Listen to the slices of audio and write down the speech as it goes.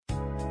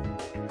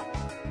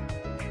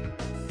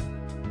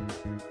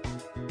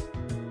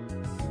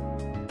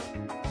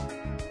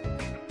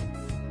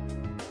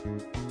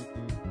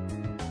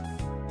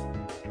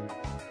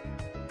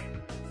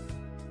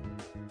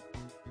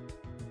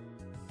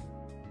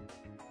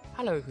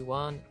Hello,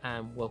 everyone,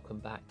 and welcome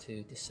back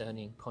to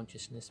Discerning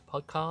Consciousness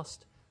podcast.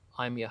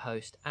 I'm your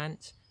host,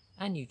 Ant,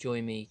 and you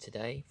join me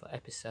today for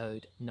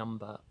episode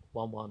number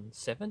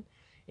 117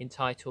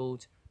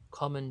 entitled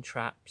Common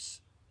Traps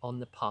on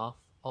the Path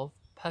of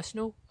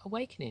Personal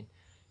Awakening.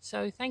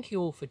 So, thank you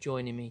all for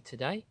joining me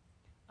today.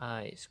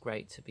 It's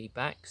great to be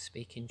back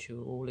speaking to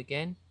you all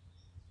again.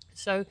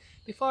 So,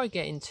 before I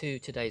get into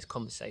today's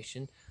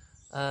conversation,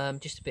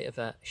 just a bit of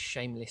a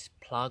shameless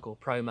plug or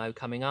promo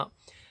coming up.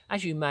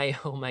 As you may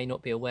or may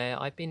not be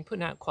aware, I've been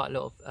putting out quite a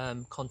lot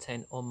of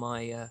content on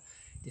my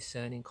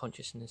Discerning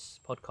Consciousness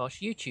podcast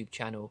YouTube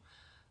channel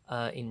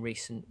in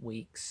recent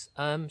weeks.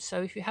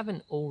 So if you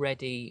haven't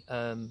already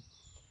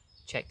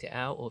checked it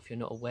out, or if you're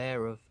not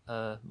aware of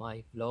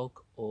my vlog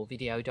or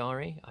video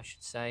diary, I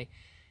should say,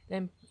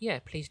 then yeah,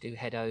 please do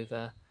head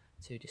over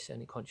to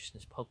Discerning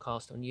Consciousness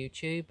podcast on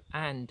YouTube.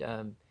 And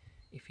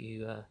if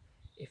you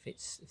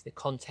if the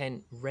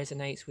content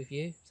resonates with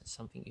you, if that's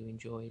something you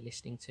enjoy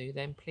listening to,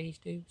 then please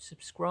do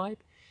subscribe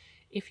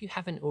if you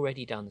haven't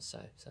already done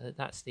so. So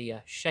that's the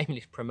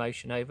shameless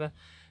promotion over.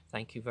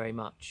 Thank you very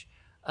much.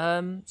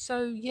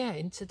 So yeah,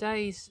 in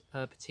today's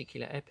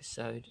particular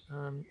episode,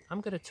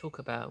 I'm going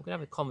to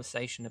have a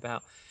conversation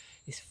about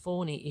this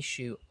thorny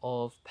issue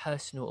of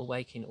personal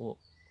awakening or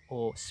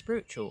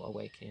spiritual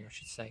awakening, I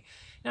should say.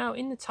 Now,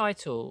 in the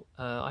title,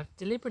 I've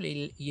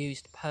deliberately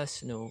used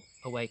personal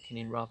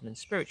awakening rather than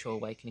spiritual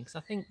awakening because I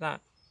think that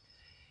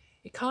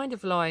it kind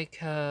of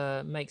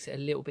makes it a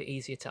little bit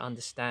easier to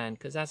understand.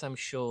 Because as I'm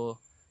sure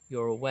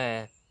you're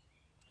aware,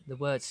 the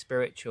word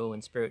spiritual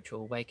and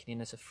spiritual awakening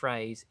as a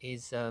phrase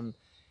it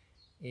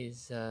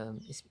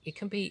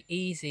can be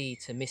easy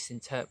to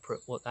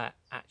misinterpret what that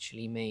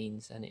actually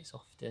means, and it's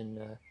often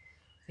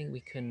I think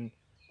we can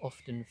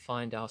often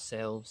find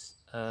ourselves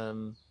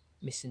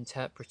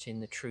misinterpreting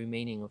the true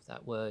meaning of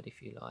that word,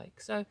 if you like.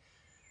 So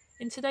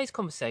in today's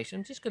conversation,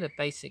 I'm just going to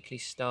basically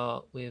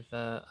start with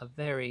a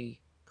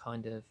very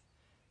kind of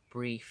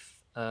brief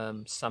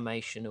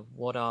summation of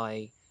what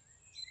I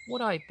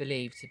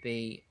believe to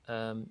be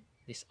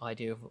this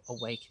idea of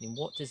awakening.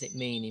 What does it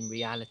mean in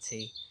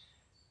reality,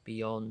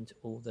 beyond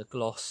all the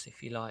gloss,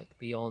 if you like,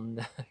 beyond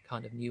the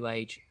kind of new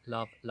age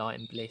love, light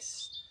and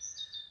bliss?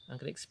 I'm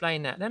going to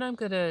explain that. Then I'm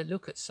going to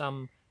look at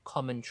some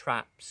common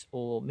traps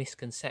or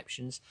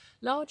misconceptions,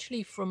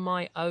 largely from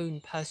my own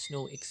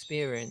personal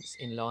experience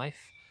in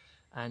life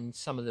and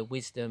some of the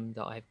wisdom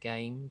that I've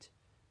gained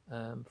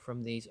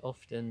from these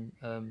often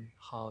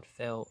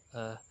heartfelt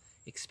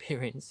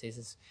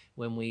experiences.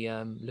 When we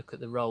look at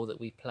the role that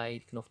we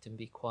played, can often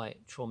be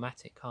quite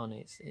traumatic, can't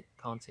it?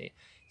 Can't it?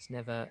 It's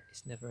never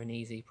an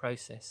easy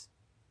process.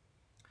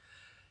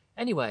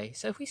 Anyway,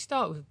 so if we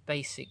start with a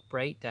basic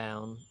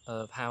breakdown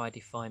of how I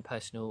define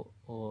personal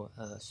or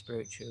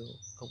spiritual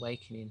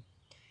awakening,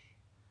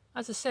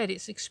 as I said,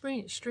 it's an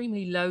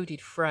extremely loaded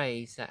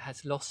phrase that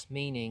has lost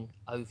meaning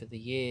over the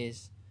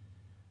years.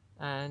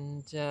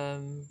 And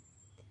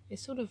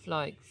it's sort of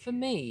like, for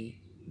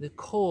me, the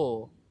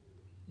core,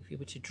 if you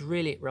were to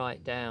drill it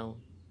right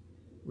down,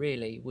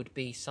 really would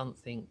be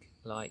something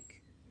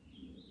like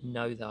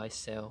know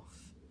thyself.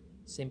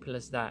 Simple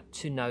as that,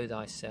 to know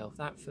thyself.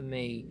 That for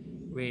me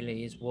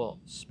really is what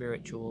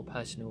spiritual or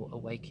personal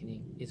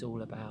awakening is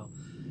all about.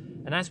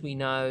 And as we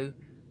know,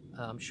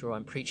 I'm sure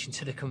I'm preaching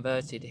to the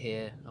converted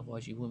here,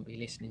 otherwise you wouldn't be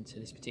listening to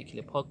this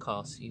particular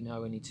podcast. You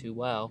know only too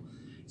well,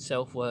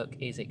 self-work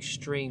is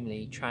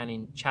extremely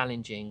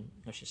challenging,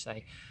 I should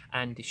say,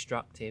 and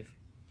destructive.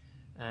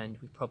 And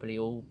we've probably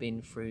all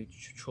been through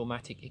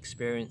traumatic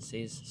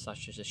experiences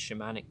such as a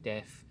shamanic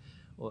death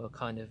or a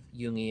kind of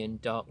Jungian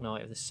dark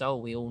night of the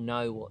soul. We all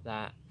know what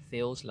that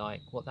feels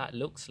like, what that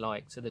looks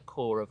like to the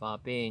core of our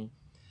being.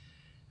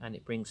 And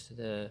it brings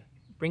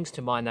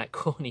to mind that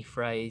corny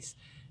phrase,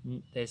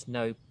 there's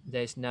no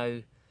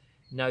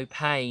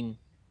pain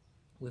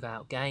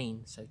without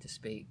gain, so to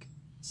speak.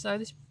 So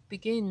this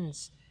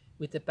begins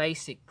with the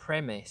basic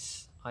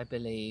premise, I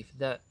believe,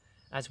 that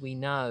as we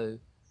know,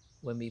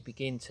 when we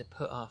begin to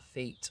put our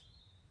feet,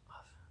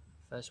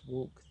 first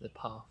walk the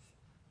path,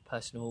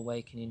 personal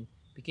awakening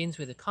begins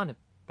with a kind of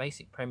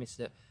basic premise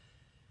that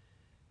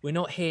we're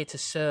not here to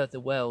serve the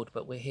world,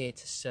 but we're here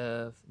to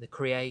serve the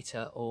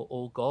Creator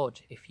or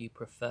God, if you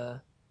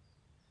prefer.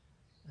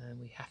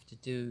 And we have to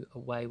do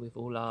away with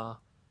all our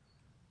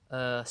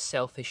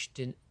selfish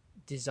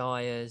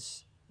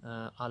desires,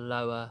 our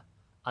lower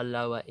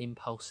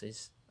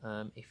impulses,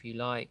 if you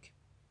like,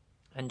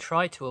 and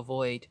try to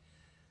avoid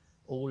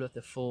all of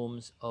the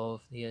forms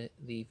of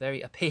the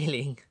very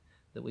appealing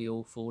that we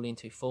all fall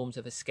into, forms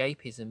of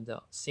escapism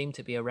that seem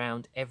to be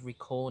around every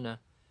corner.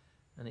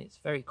 And it's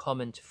very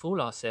common to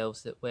fool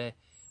ourselves that we're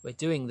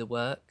doing the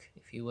work,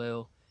 if you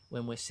will,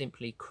 when we're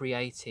simply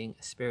creating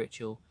a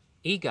spiritual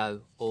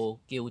ego, or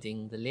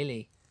gilding the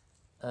lily,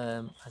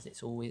 as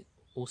it's always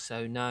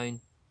also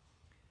known.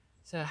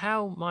 So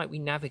how might we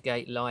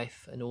navigate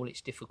life and all its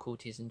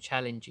difficulties and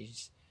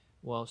challenges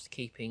whilst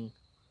keeping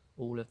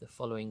all of the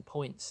following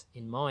points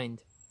in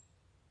mind,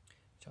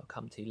 which I'll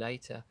come to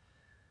later?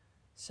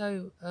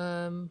 So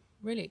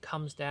really it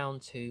comes down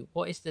to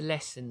what is the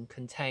lesson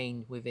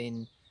contained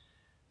within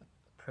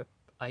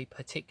a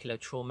particular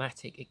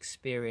traumatic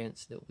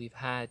experience that we've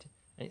had.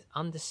 And it's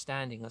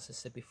understanding, as I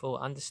said before,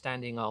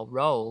 understanding our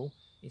role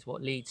is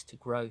what leads to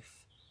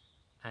growth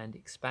and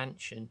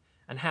expansion.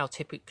 And how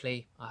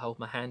typically, I hold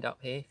my hand up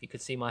here if you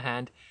could see my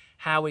hand,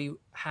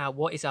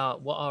 what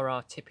are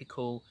our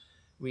typical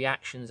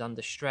reactions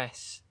under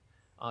stress,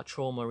 our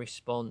trauma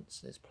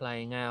response that's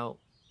playing out,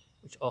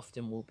 which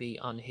often will be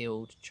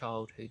unhealed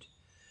childhood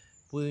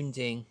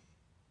wounding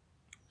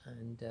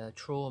and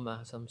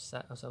trauma,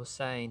 as I was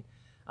saying.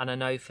 And I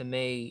know for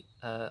me,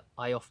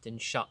 I often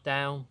shut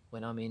down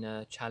when I'm in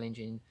a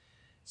challenging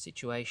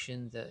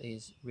situation that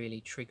is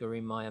really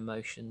triggering my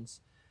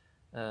emotions.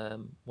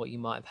 What you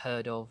might have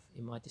heard of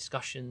in my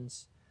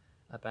discussions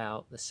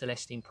about the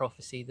Celestine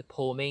prophecy, the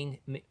poor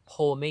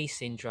me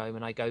syndrome,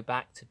 and I go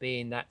back to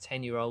being that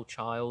 10-year-old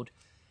child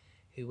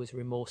who was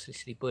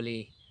remorselessly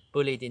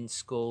bullied in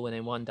school, and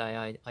then one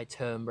day I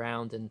turned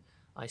round and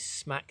I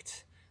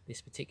smacked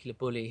this particular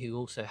bully, who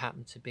also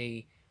happened to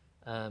be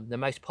the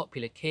most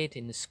popular kid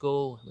in the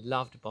school,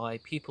 loved by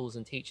pupils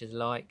and teachers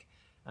alike,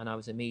 and I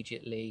was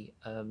immediately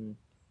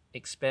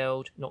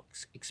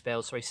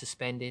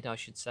suspended, I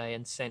should say,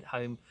 and sent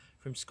home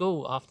from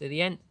school after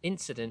the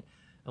incident.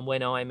 And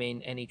when I'm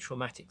in any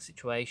traumatic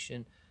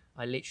situation,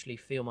 I literally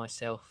feel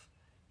myself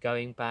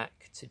going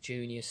back to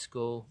junior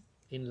school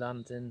in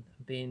London,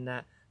 being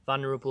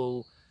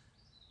vulnerable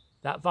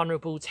that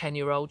vulnerable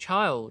 10-year-old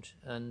child.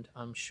 And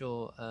I'm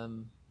sure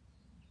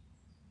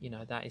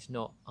that is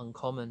not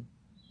uncommon.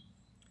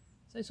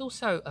 So it's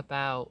also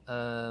about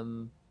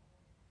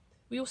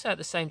we also at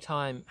the same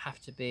time have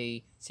to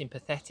be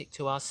sympathetic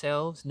to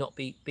ourselves, not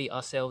beat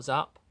ourselves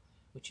up,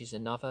 which is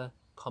another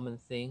common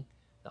thing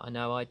that I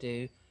know I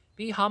do.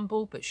 Be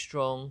humble but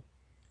strong,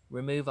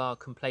 remove our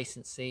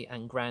complacency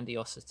and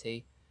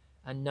grandiosity,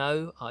 and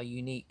know our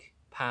unique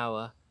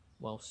power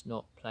whilst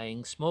not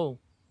playing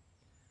small.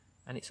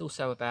 And it's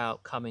also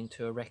about coming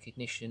to a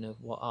recognition of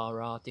what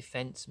are our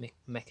defense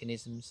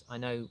mechanisms. I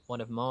know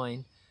one of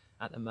mine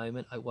at the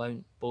moment, I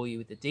won't bore you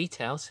with the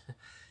details,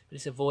 but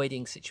it's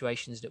avoiding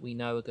situations that we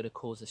know are going to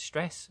cause us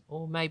stress,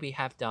 or maybe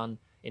have done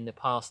in the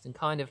past, and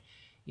kind of,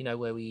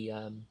 where we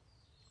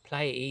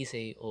play it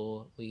easy,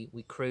 or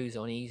we cruise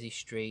on easy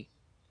street.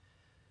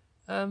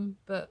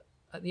 But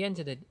at the end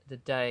of the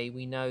day,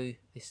 we know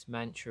this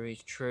mantra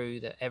is true,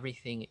 that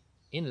everything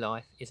in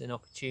life is an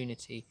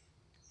opportunity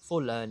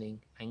for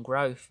learning and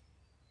growth.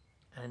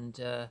 And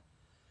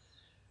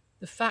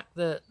the fact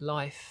that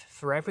life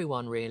for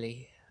everyone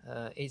really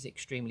is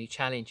extremely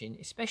challenging,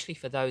 especially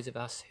for those of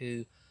us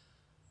who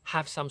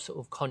have some sort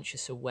of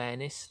conscious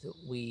awareness that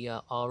we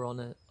are on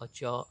a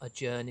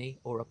journey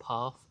or a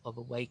path of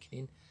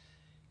awakening,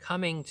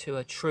 coming to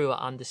a truer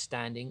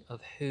understanding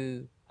of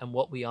who and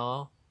what we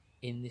are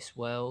in this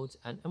world,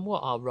 and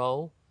what our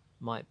role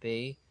might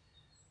be.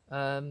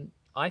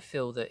 I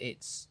feel that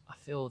it's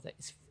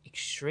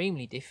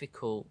extremely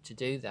difficult to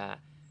do that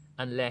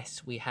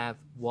unless we have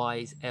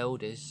wise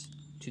elders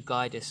to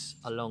guide us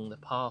along the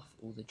path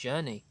or the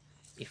journey,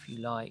 if you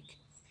like.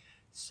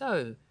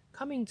 So,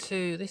 coming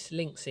to this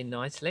links in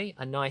nicely,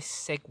 a nice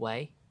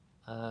segue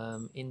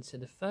into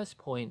the first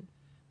point,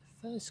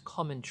 the first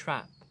common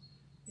trap,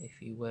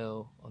 if you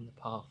will, on the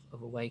path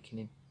of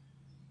awakening.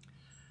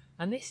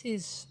 And this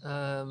is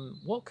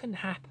what can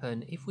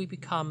happen if we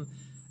become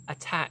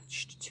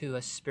attached to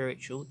a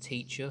spiritual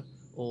teacher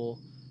or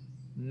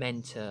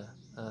mentor,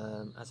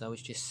 as I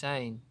was just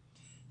saying.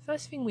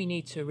 First thing we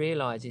need to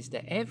realize is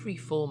that every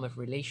form of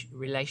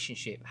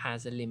relationship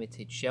has a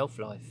limited shelf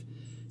life.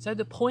 So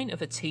the point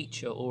of a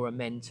teacher or a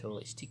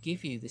mentor is to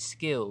give you the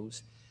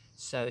skills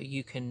so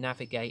you can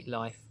navigate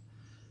life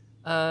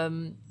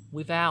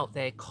without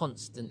their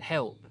constant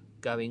help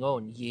going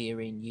on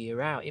year in,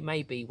 year out. It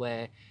may be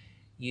where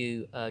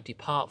you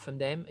depart from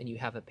them and you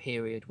have a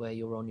period where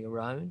you're on your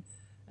own,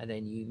 and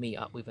then you meet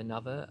up with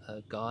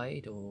another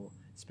guide or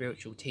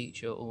spiritual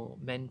teacher or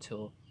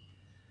mentor.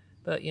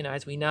 But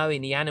as we know,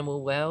 in the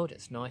animal world,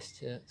 it's nice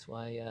to. That's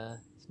why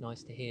it's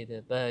nice to hear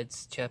the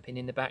birds chirping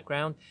in the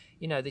background.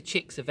 The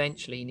chicks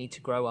eventually need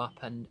to grow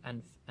up and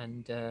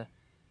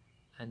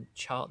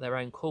chart their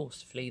own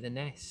course, flee the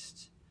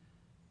nest,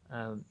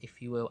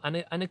 if you will.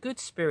 And a good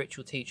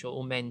spiritual teacher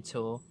or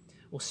mentor,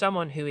 or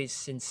someone who is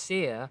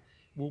sincere,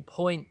 will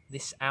point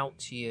this out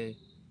to you.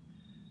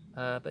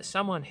 But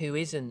someone who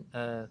isn't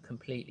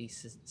completely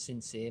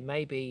sincere,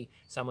 maybe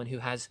someone who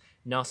has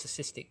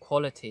narcissistic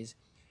qualities,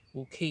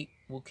 will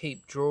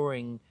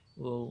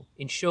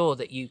ensure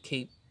that you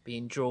keep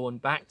being drawn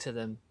back to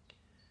them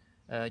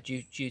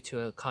due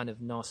to a kind of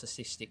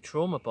narcissistic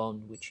trauma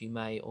bond, which you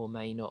may or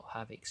may not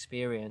have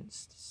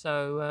experienced.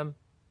 So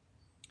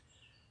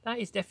that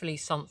is definitely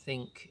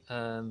something.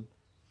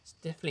 It's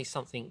definitely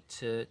something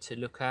to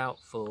look out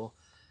for,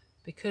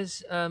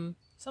 because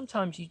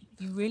sometimes you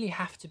really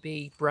have to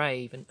be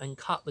brave and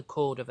cut the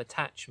cord of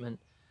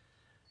attachment.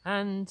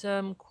 And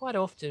quite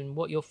often,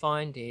 what you'll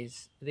find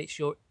is that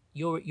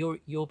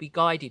you'll be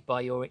guided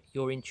by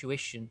your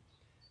intuition,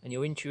 and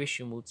your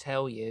intuition will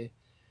tell you,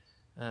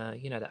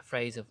 that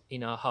phrase of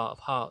in our heart of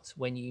hearts,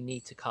 when you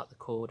need to cut the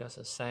cord, as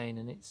I was saying.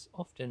 And it's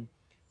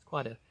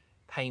quite a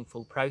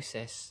painful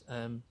process,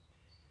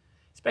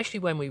 especially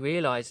when we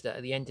realize that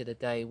at the end of the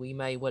day, we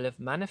may well have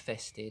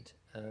manifested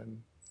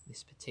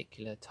this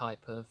particular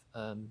type of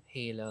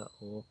healer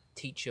or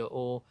teacher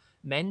or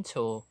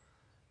mentor,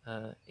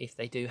 if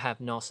they do have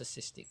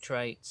narcissistic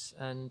traits.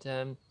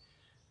 And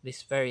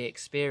this very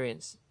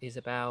experience is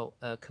about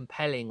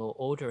compelling or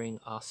ordering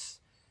us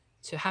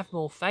to have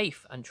more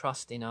faith and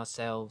trust in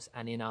ourselves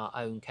and in our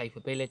own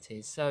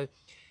capabilities. So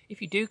if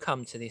you do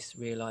come to this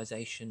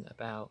realization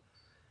about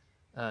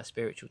a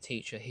spiritual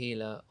teacher,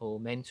 healer, or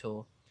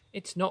mentor,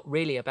 it's not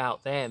really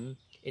about them,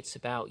 it's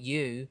about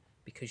you,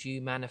 because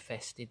you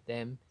manifested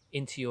them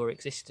into your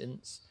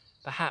existence,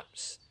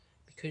 perhaps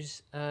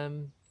because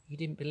you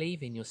didn't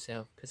believe in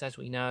yourself. Because as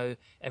we know,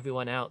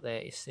 everyone out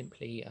there is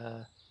simply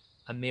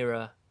a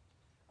mirror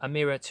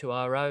to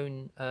our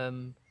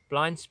own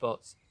blind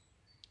spots.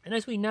 And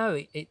as we know,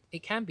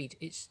 it can be,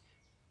 it's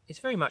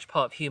very much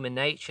part of human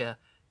nature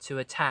to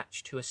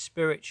attach to a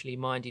spiritually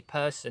minded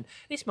person.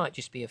 This might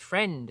just be a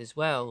friend as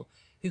well,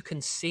 who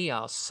can see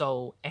our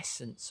soul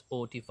essence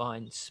or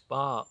divine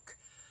spark.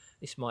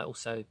 This might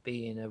also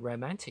be in a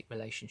romantic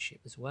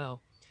relationship as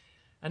well.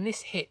 And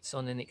this hits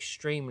on an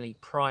extremely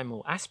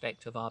primal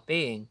aspect of our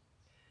being.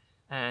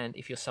 And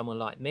if you're someone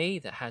like me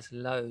that has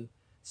low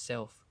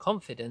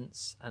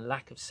self-confidence and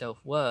lack of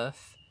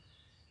self-worth,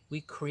 we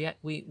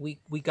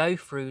go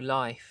through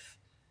life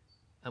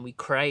and we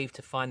crave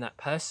to find that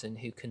person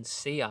who can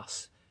see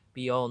us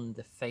beyond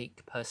the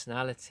fake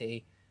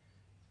personality,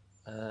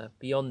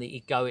 beyond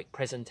the egoic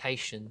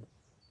presentation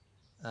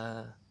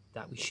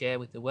that we share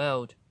with the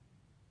world.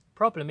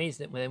 Problem is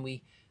that when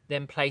we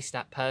then place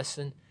that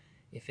person,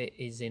 if it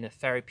is in a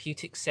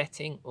therapeutic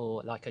setting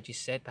or, like I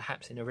just said,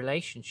 perhaps in a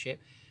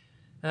relationship,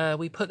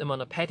 we put them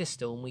on a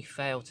pedestal and we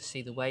fail to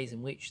see the ways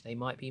in which they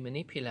might be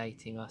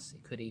manipulating us.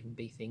 It could even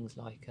be things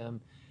like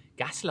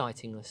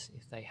gaslighting us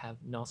if they have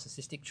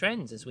narcissistic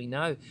trends. As we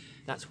know,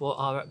 that's what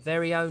our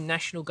very own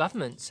national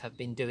governments have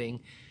been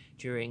doing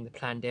during the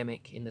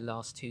pandemic in the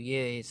last 2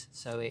 years.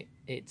 So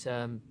it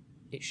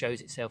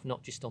shows itself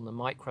not just on the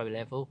micro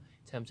level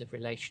in terms of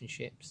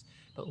relationships,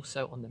 but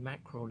also on the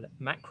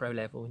macro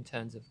level in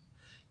terms of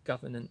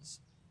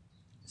governance.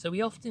 So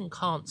we often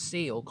can't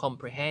see or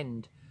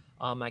comprehend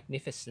our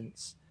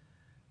magnificence.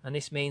 And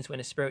this means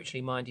when a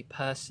spiritually minded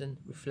person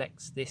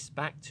reflects this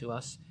back to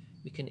us,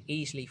 we can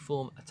easily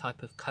form a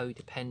type of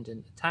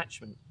codependent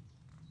attachment.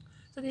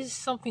 So this is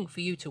something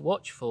for you to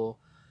watch for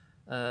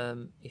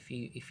if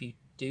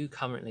you're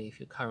currently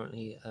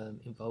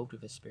involved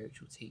with a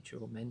spiritual teacher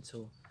or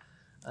mentor,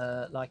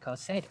 like I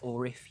said,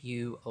 or if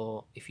you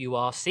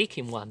are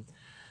seeking one,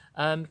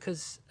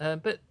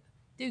 but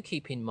do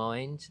keep in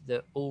mind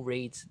that all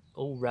roads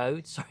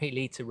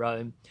lead to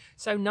Rome.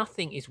 So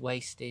nothing is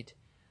wasted.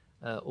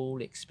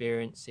 All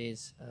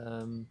experiences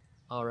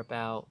are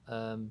about,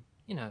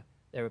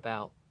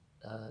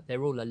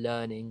 they're all a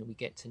learning. We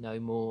get to know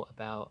more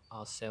about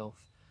ourselves.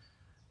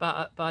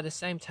 But by the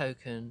same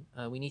token,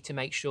 we need to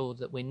make sure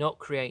that we're not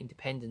creating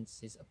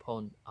dependencies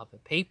upon other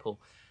people.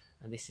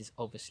 And this is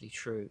obviously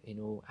true in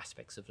all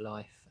aspects of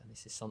life. And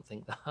this is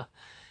something that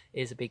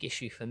is a big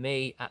issue for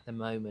me at the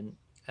moment.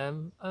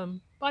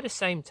 By the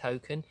same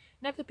token,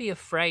 never be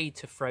afraid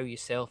to throw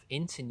yourself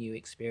into new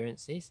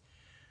experiences.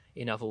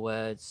 In other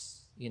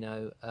words,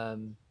 new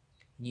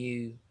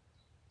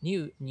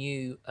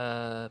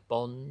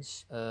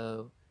bonds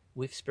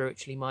with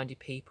spiritually minded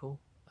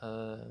people,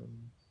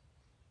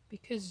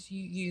 because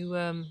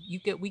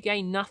we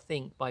gain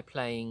nothing by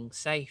playing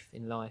safe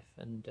in life,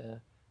 and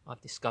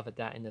I've discovered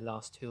that in the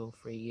last 2 or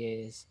 3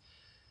 years.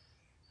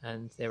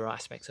 And there are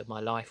aspects of my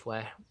life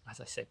where, as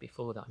I said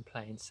before, that I'm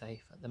playing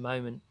safe at the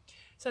moment.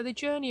 So the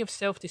journey of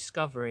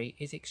self-discovery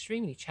is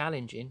extremely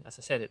challenging, as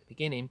I said at the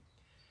beginning,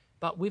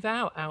 but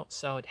without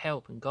outside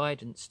help and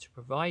guidance to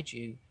provide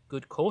you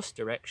good course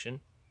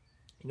direction,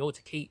 in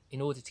order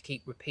to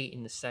keep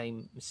repeating the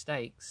same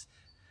mistakes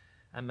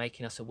and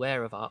making us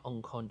aware of our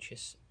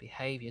unconscious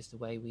behaviors, the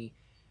way we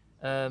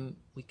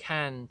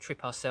can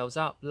trip ourselves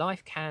up.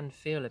 Life can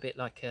feel a bit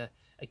like a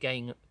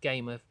game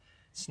of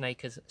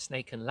snake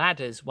and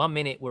ladders. 1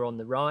 minute we're on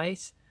the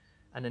rise,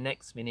 and the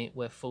next minute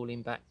we're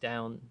falling back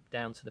down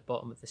to the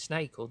bottom of the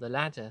snake or the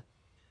ladder.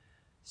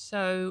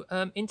 So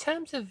in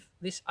terms of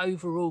this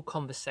overall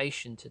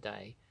conversation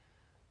today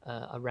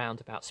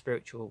around about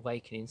spiritual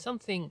awakening,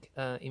 something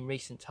in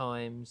recent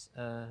times,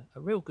 a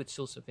real good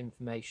source of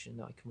information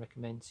that I can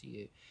recommend to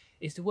you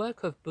is the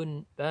work of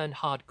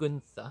Bernhard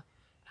Gunther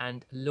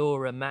and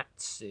Laura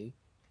Matsu.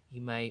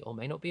 You may or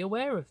may not be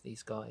aware of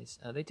these guys.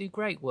 They do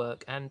great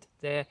work, and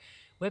their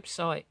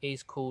website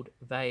is called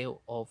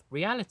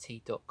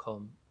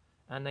veilofreality.com,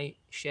 and they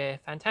share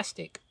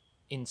fantastic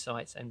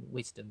insights and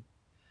wisdom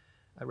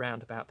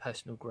around about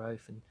personal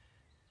growth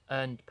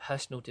and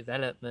personal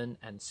development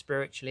and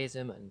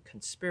spiritualism and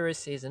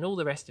conspiracies and all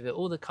the rest of it,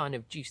 all the kind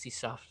of juicy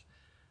stuff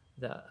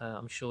that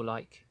I'm sure,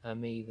 like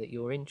me, that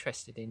you're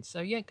interested in. So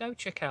yeah, go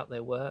check out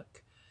their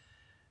work.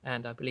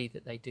 and I believe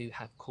that they do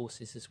have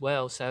courses as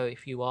well. So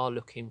if you are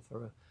looking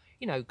for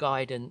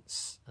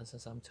guidance,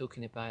 as I'm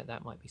talking about,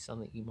 that might be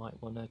something you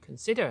might want to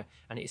consider,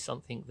 and it's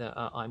something that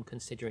I'm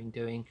considering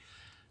doing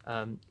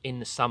in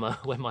the summer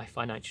when my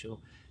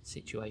financial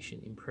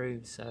situation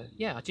improves. So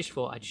yeah, I just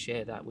thought I'd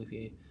share that with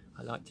you.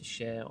 I like to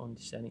share on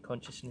Discerning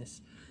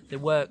Consciousness the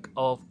work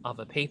of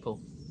other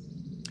people.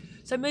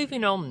 So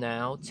moving on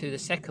now to the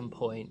second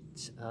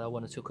point I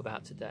want to talk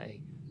about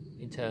today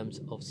in terms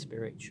of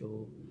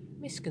spiritual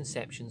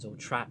misconceptions or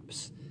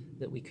traps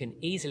that we can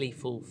easily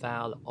fall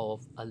foul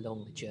of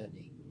along the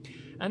journey.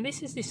 And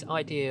this is this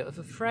idea of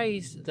a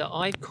phrase that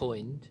I've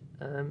coined.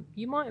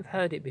 You might have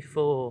heard it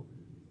before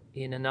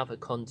in another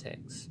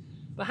context,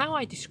 but how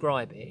I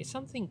describe it is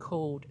something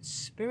called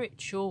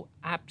spiritual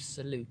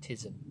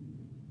absolutism.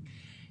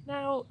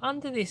 Now,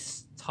 under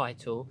this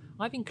title,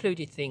 I've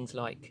included things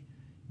like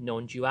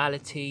non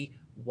duality,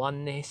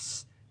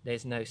 oneness,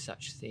 there's no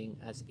such thing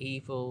as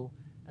evil,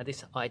 and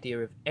this idea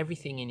of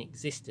everything in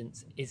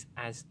existence is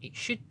as it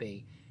should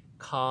be,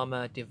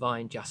 karma,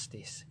 divine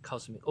justice,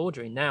 cosmic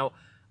ordering. Now,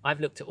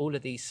 I've looked at all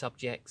of these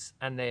subjects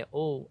and they're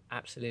all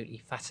absolutely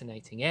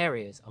fascinating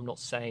areas. I'm not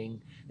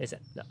saying that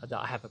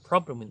I have a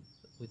problem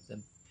with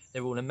them.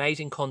 They're all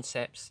amazing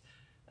concepts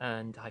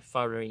and I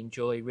thoroughly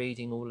enjoy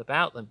reading all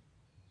about them.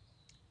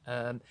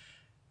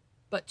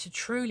 But to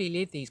truly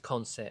live these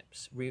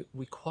concepts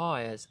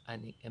requires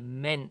an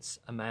immense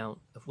amount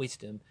of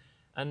wisdom.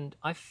 And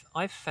I've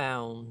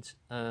found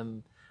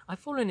I've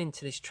fallen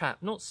into this trap,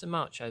 not so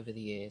much over the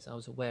years. I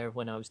was aware of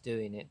when I was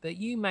doing it, but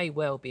you may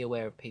well be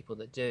aware of people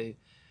that do,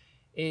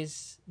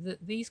 is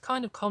that these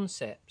kind of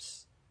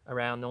concepts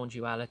around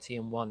non-duality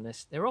and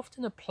oneness, they're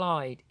often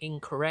applied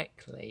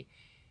incorrectly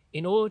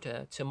in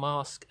order to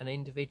mask an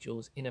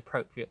individual's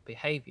inappropriate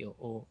behavior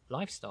or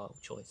lifestyle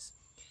choice.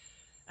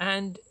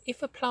 And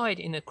if applied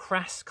in a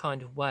crass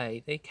kind of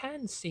way, they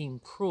can seem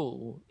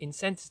cruel,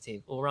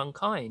 insensitive, or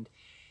unkind.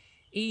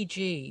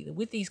 E.g.,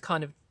 with these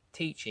kind of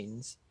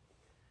teachings,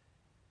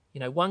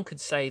 one could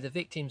say the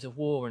victims of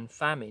war and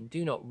famine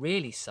do not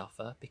really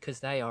suffer because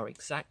they are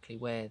exactly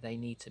where they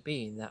need to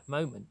be in that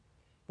moment,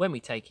 when we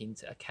take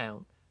into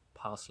account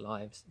past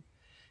lives,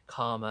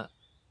 karma,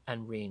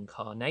 and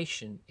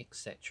reincarnation,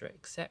 etc.,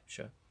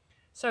 etc.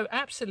 So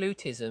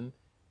absolutism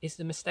is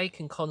the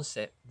mistaken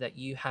concept that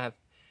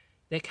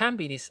there can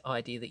be this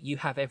idea that you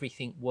have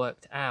everything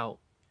worked out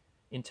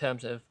in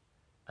terms of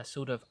a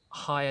sort of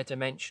higher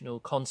dimensional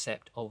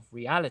concept of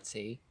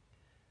reality.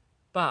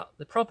 But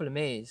the problem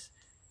is,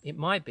 it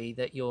might be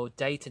that your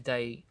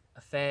day-to-day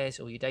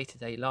affairs or your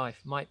day-to-day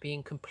life might be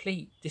in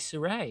complete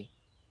disarray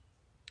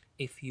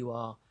if you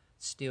are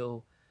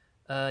still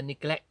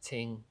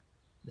neglecting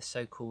the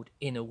so-called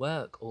inner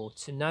work or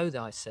to know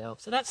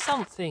thyself. So that's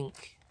something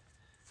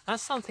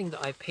that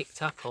I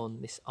picked up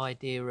on, this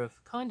idea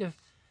of kind of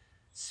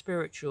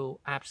spiritual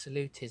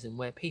absolutism,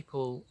 where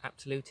people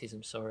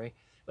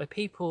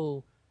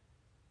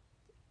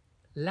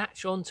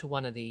latch onto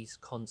one of these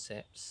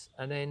concepts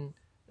and then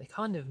they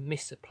kind of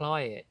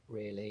misapply it,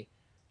 really.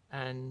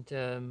 And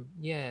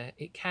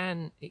it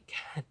can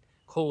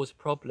cause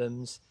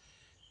problems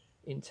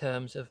in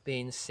terms of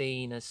being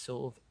seen as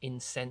sort of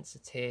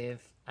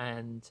insensitive.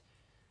 And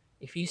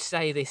if you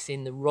say this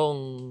in the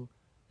wrong,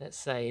 let's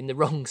say in the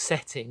wrong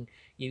setting,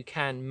 you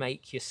can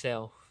make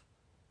yourself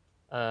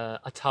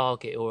a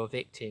target or a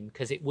victim,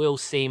 because it will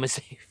seem as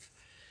if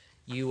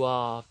you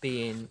are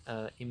being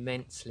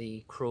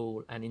immensely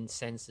cruel and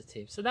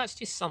insensitive. So that's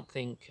just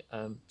something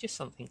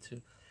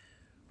to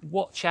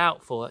watch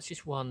out for. That's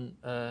just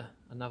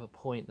another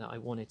point that I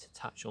wanted to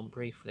touch on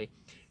briefly.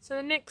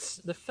 So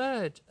the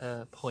third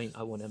point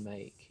I want to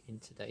make in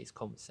today's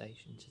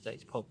conversation,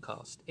 today's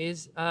podcast,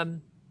 is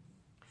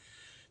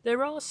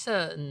there are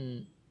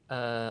certain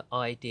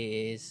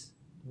ideas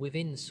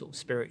within sort of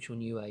spiritual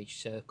New Age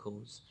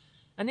circles,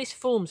 and this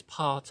forms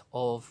part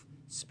of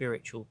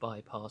spiritual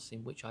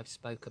bypassing, which I've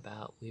spoke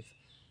about with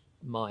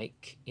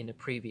Mike in a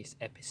previous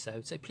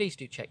episode. So please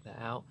do check that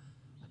out.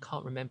 I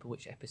can't remember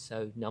which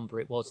episode number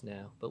it was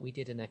now, but we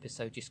did an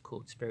episode just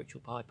called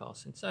Spiritual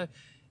Bypassing. So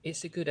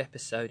it's a good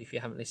episode if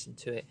you haven't listened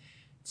to it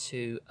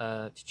to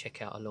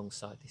check out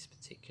alongside this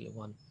particular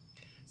one.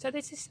 So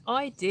there's this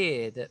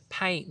idea that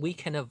we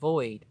can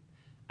avoid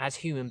as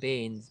human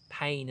beings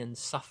pain and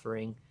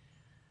suffering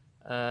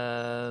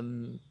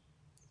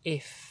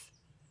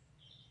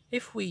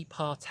if we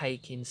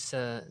partake in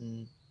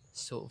certain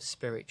sort of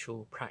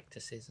spiritual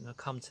practices, and I'll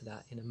come to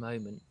that in a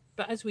moment.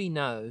 But as we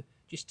know,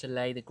 just to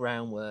lay the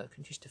groundwork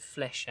and just to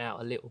flesh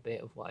out a little bit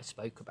of what I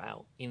spoke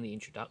about in the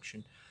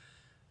introduction,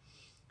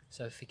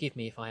 so forgive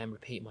me if I am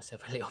repeating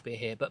myself a little bit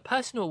here, but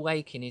personal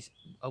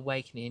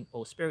awakening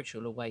or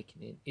spiritual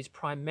awakening is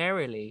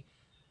primarily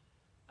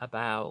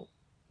about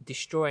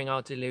destroying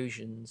our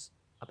delusions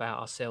about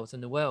ourselves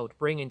and the world,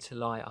 bringing to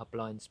light our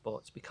blind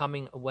spots,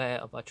 becoming aware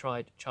of our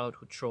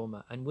childhood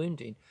trauma and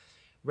wounding,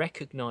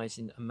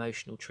 recognizing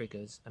emotional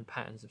triggers and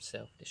patterns of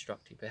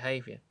self-destructive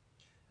behavior.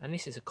 And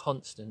this is a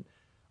constant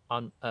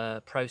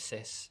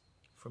process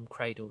from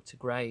cradle to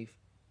grave.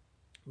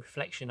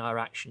 reflection our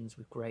actions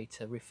with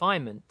greater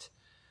refinement,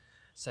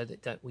 so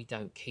that we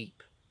don't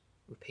keep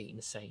repeating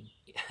the same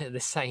the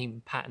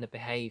same pattern of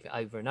behavior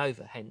over and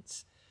over.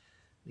 Hence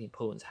the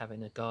importance of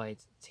having a guide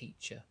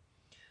teacher.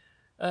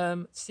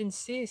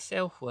 Sincere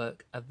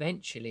self-work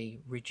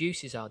eventually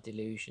reduces our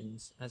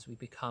delusions as we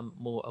become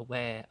more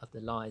aware of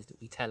the lies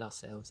that we tell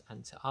ourselves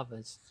and to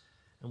others,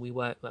 and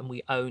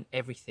we own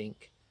everything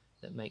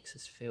that makes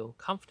us feel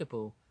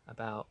comfortable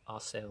about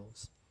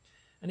ourselves.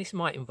 And this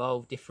might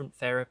involve different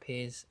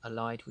therapies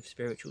allied with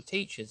spiritual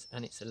teachers,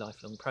 and it's a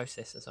lifelong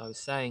process, as I was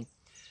saying.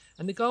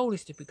 And the goal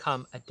is to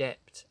become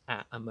adept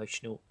at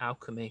emotional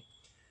alchemy,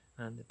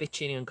 and the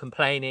bitching and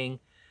complaining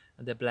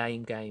and the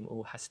blame game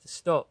all has to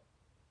stop.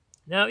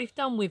 Now, if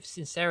done with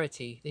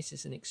sincerity, this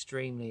is an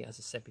extremely, as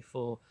I said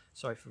before,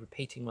 sorry for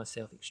repeating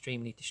myself,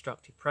 extremely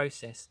destructive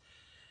process.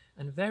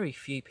 And very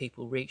few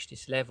people reach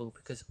this level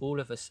because all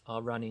of us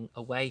are running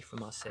away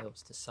from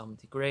ourselves to some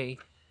degree.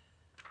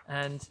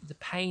 And the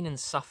pain and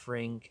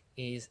suffering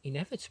is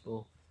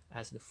inevitable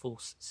as the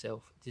false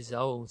self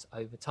dissolves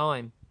over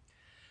time.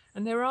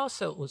 And there are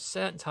also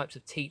certain types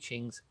of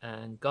teachings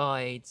and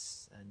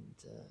guides and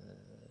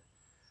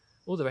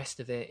all the rest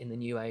of it in the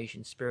New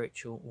Asian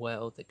spiritual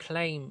world that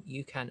claim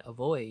you can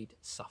avoid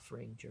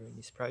suffering during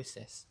this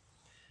process.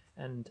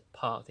 And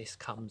part of this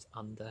comes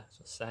under, as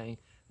I was saying,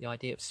 the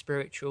idea of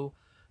spiritual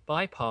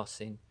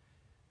bypassing,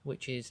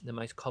 which is the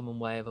most common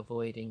way of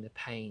avoiding the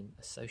pain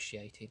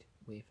associated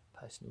with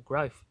personal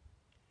growth.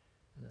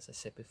 And as I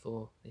said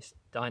before, this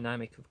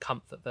dynamic of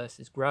comfort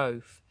versus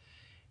growth,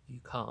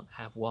 you can't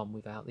have one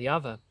without the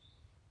other.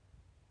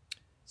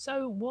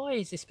 So why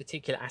is this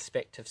particular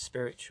aspect of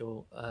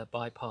spiritual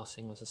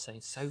bypassing, as I was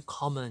saying, so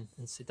common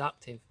and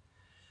seductive?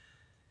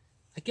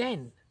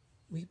 Again,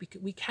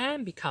 we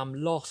can become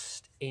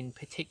lost in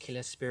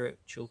particular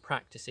spiritual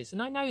practices.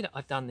 And I know that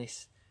I've done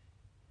this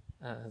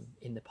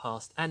in the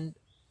past. And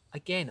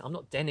again, I'm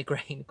not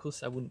denigrating, of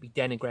course I wouldn't be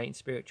denigrating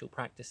spiritual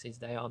practices.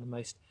 They are the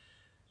most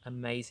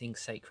amazing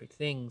sacred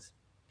things.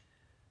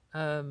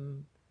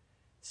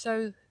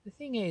 So the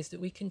thing is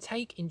that we can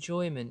take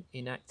enjoyment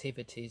in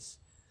activities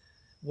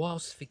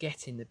whilst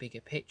forgetting the bigger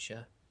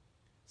picture.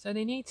 So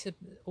they need to,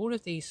 all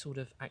of these sort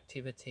of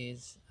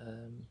activities,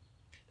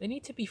 they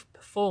need to be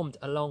performed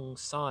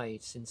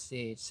alongside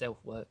sincere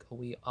self-work, or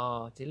we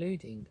are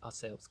deluding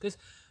ourselves. Because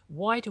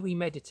why do we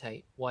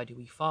meditate? Why do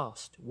we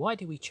fast? Why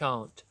do we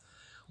chant?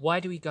 Why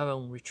do we go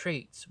on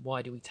retreats?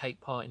 Why do we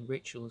take part in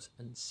rituals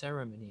and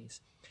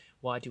ceremonies?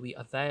 Why do we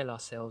avail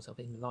ourselves of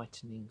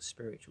enlightening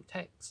spiritual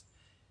texts?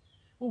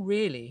 Well,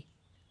 really,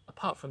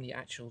 apart from the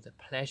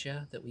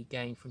pleasure that we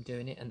gain from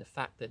doing it and the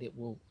fact that it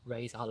will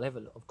raise our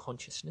level of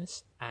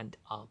consciousness and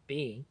our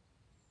being,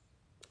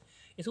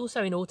 it's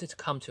also in order to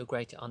come to a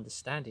greater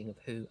understanding of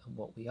who and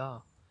what we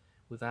are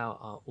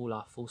without all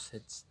our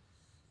falsehoods.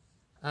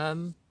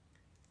 But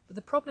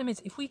the problem is,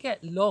 if we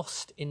get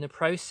lost in the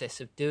process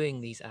of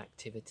doing these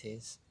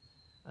activities,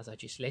 as I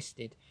just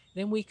listed,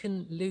 then we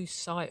can lose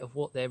sight of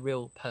what their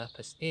real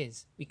purpose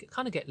is. We can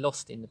kind of get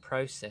lost in the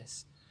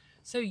process.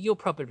 So you're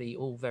probably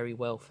all very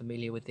well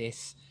familiar with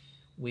this,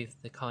 with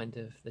the kind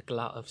of the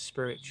glut of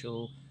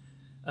spiritual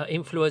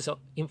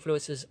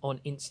influencers on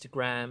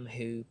Instagram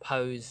who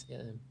pose,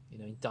 in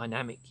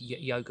dynamic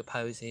yoga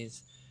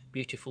poses,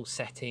 beautiful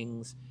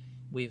settings,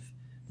 with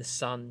the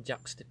sun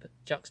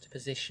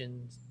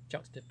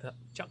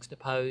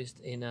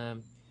juxtaposed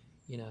in,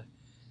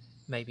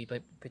 maybe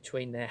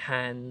between their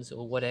hands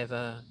or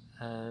whatever.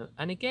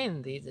 And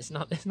again, there's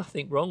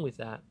nothing wrong with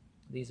that.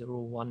 These are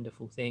all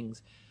wonderful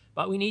things,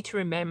 but we need to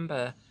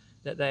remember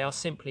that they are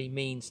simply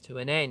means to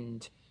an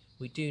end.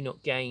 We do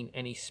not gain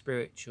any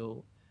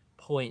spiritual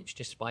points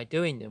just by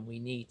doing them. We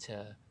need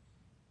to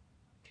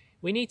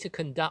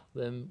conduct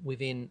them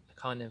within a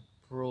kind of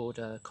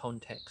broader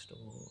context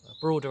or a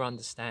broader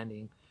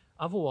understanding.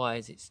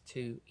 Otherwise, it's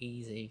too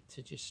easy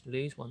to just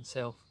lose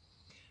oneself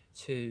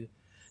to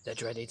the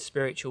dreaded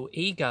spiritual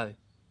ego,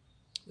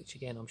 which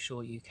again I'm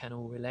sure you can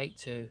all relate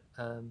to,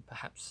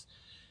 perhaps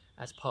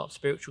as part of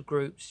spiritual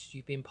groups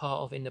you've been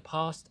part of in the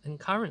past and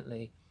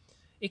currently.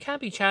 It can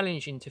be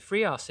challenging to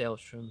free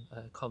ourselves from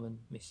a common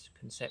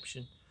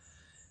misconception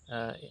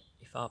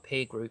if our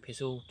peer group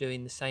is all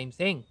doing the same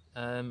thing.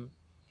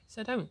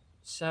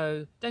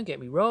 So don't get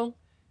me wrong,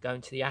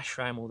 going to the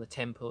ashram or the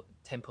temple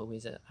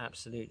is an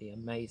absolutely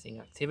amazing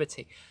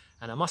activity,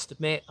 and I must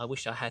admit I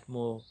wish I had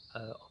more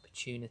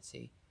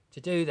opportunity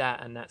to do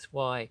that. And that's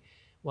why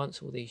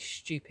once all these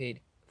stupid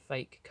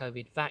fake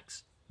COVID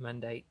vax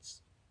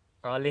mandates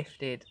are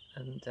lifted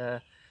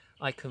and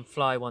I can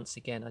fly once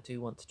again, I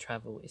do want to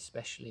travel,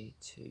 especially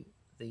to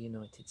the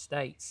United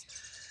States.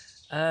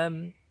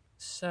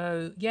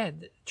 So yeah,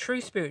 the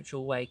true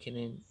spiritual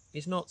awakening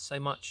is not so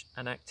much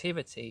an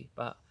activity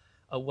but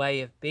a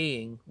way of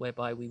being,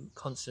 whereby we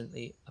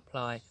constantly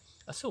apply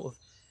a sort of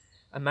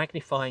a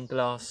magnifying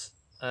glass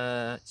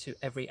to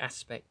every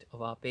aspect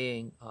of our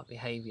being, our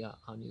behavior,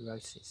 our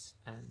neurosis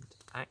and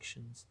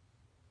actions.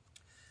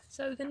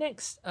 So the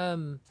next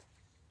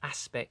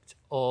aspect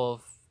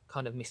of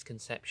kind of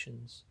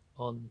misconceptions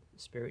on the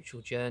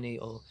spiritual journey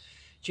or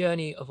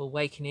journey of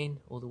awakening,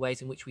 or the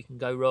ways in which we can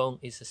go wrong,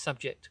 is a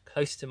subject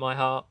close to my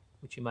heart,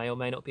 which you may or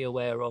may not be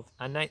aware of.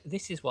 And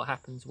this is what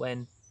happens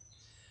when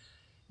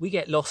we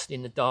get lost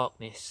in the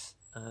darkness,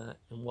 and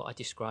what I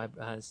describe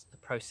as the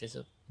process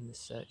of in the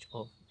search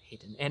of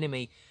hidden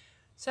enemy.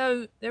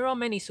 So there are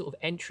many sort of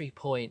entry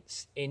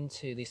points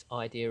into this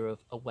idea of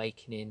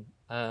awakening.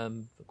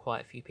 For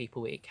quite a few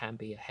people, it can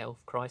be a health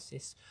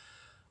crisis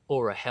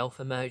or a health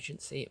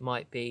emergency. It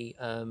might be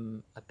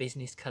a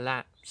business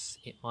collapse.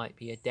 It might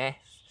be a death.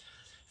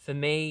 For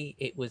me,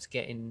 it was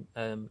getting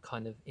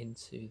kind of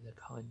into the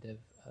kind of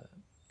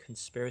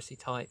conspiracy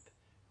type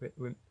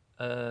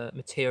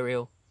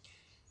material,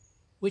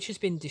 which has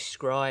been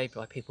described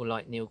by people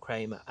like Neil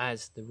Kramer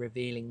as the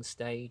revealing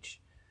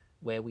stage,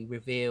 where we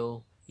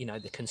reveal,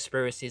 the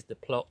conspiracies, the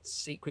plots,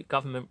 secret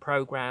government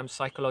programs,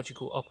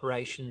 psychological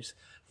operations,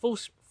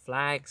 false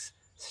flags,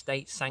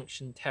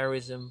 state-sanctioned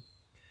terrorism,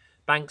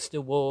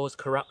 bankster wars,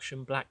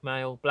 corruption,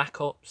 blackmail,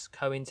 black ops,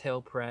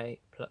 COINTELPRO,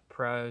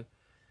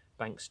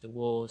 bankster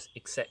wars,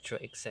 etc.,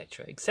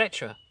 etc.,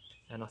 etc.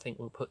 And I think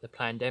we'll put the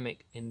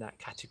pandemic in that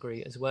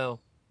category as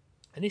well.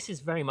 And this is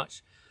very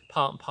much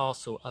part and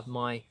parcel of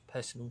my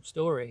personal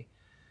story.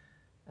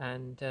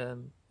 And,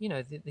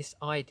 this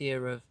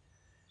idea of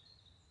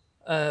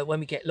when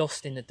we get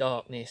lost in the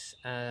darkness,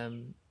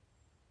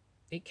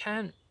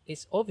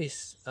 it's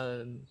obvious,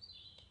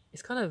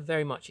 it's kind of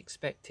very much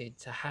expected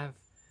to have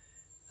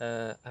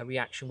a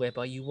reaction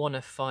whereby you want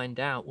to find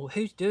out, well,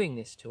 who's doing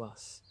this to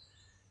us?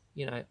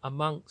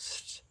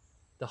 Amongst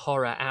the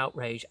horror,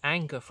 outrage,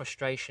 anger,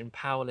 frustration,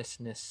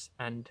 powerlessness,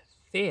 and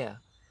fear,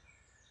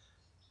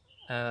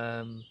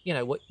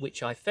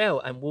 which I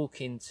felt, and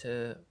walk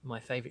into my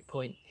favourite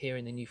point here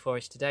in the New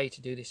Forest today to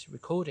do this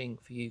recording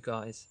for you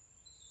guys.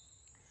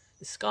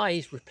 The sky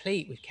is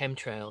replete with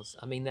chemtrails.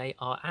 I mean, they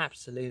are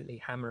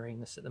absolutely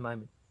hammering us at the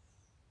moment.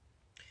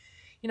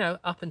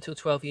 Up until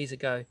 12 years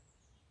ago,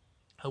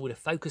 I would have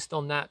focused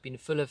on that, been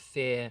full of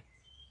fear,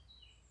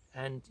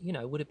 and,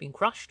 would have been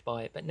crushed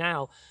by it. But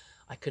now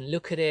I can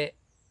look at it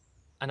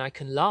and I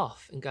can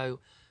laugh and go,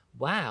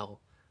 wow,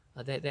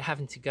 they're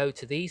having to go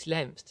to these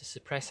lengths to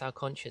suppress our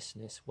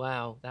consciousness.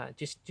 Wow, that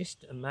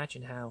just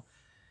imagine how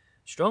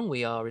strong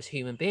we are as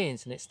human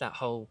beings. And it's that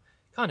whole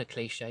kind of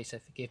cliche, so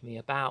forgive me,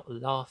 about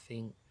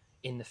laughing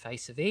in the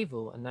face of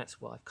evil. And that's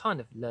what I've kind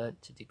of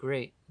learned to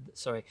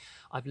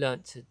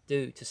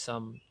do to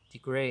some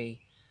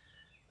degree.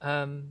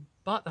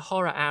 But the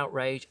horror,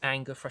 outrage,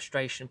 anger,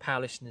 frustration,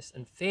 powerlessness,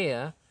 and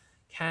fear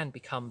can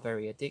become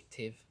very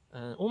addictive,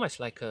 almost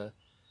like a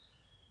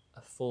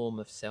form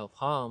of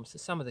self-harm. So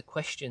some of the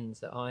questions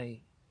that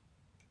I,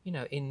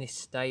 in this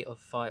state of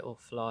fight or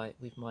flight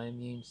with my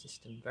immune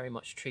system very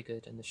much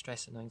triggered, and the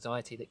stress and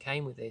anxiety that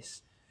came with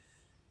this.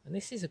 And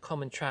this is a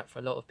common trap for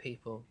a lot of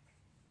people,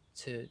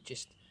 to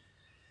just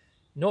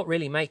not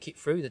really make it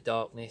through the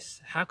darkness.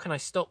 How can I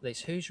stop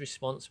this? Who's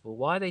responsible?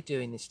 Why are they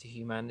doing this to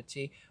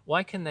humanity?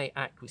 Why can they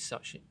act with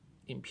such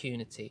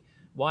impunity?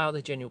 Why are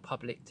the general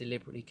public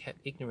deliberately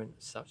kept ignorant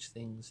of such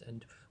things?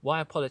 And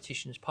why are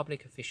politicians,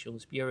 public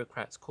officials,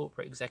 bureaucrats,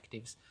 corporate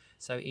executives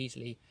so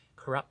easily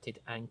corrupted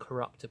and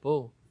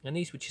corruptible? And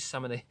these were just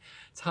some of the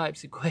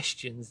types of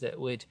questions that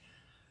would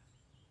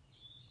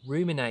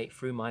ruminate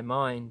through my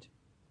mind,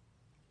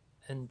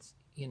 and,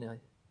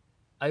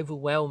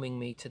 overwhelming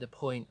me to the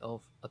point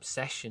of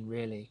obsession,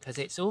 really, because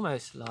it's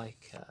almost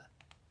like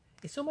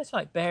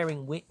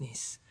bearing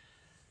witness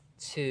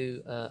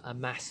to a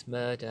mass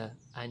murder,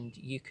 and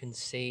you can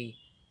see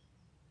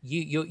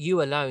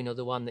you alone are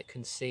the one that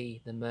can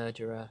see the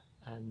murderer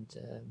and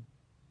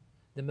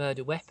the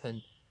murder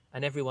weapon,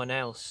 and everyone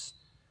else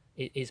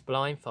is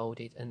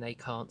blindfolded and they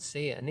can't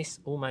see it. And this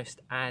almost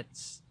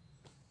adds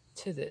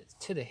to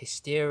the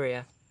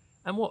hysteria.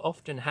 And what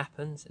often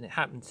happens, and it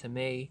happened to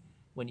me,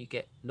 when you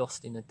get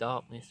lost in the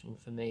darkness, and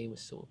for me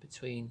was sort of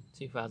between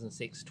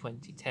 2006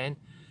 2010,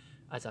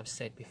 as I've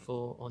said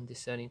before on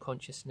Discerning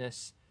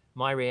Consciousness,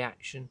 my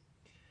reaction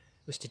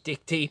was to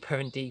dig deeper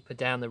and deeper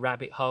down the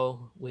rabbit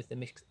hole, with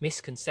the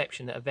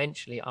misconception that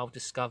eventually I'll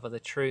discover the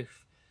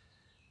truth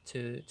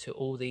to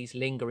all these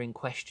lingering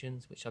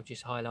questions which I've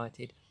just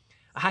highlighted.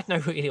 I had no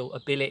real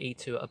ability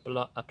to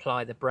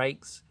apply the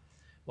brakes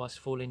whilst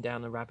falling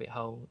down the rabbit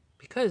hole,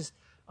 because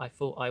I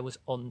thought I was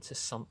onto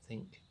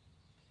something,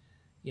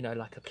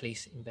 like a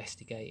police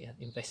investigator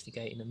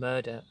investigating a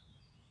murder.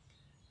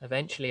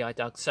 Eventually I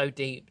dug so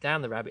deep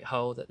down the rabbit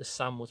hole that the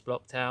sun was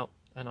blocked out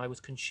and I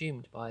was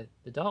consumed by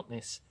the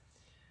darkness.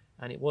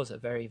 And it was a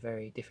very,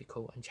 very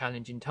difficult and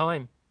challenging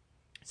time.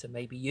 So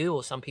maybe you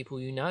or some people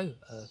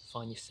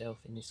find yourself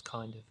in this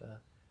kind of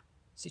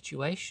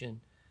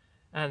situation.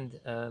 And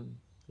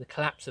the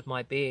collapse of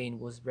my being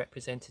was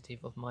representative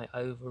of my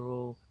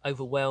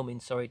overwhelming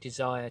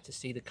desire to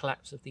see the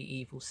collapse of the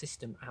evil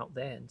system out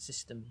there, and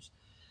systems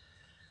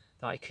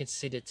that I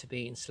considered to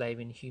be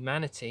enslaving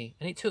humanity.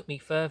 And it took me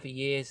further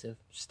years of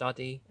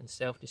study and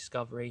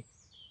self-discovery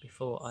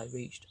before I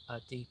reached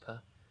a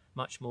deeper,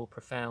 much more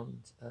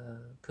profound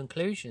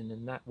conclusion,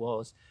 and that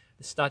was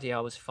the study I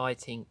was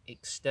fighting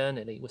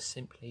externally was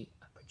simply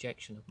a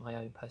projection of my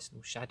own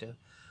personal shadow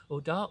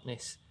or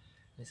darkness.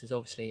 This is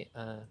obviously,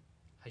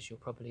 as you're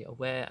probably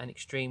aware, an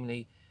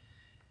extremely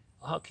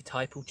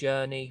archetypal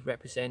journey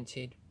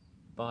represented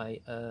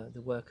by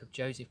the work of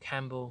Joseph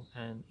Campbell,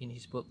 and in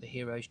his book The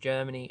Hero's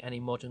Journey. And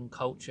in modern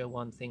culture,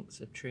 one thinks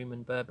of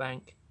Truman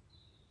Burbank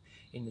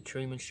in The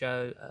Truman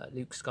Show,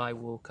 Luke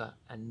Skywalker,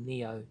 and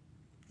Neo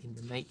in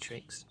The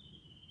Matrix.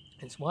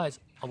 It's why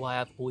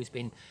I've always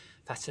been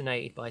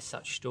fascinated by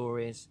such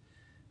stories,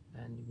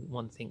 and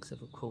one thinks of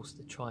course,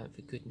 the triumph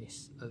of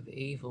goodness over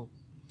evil.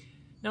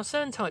 Now,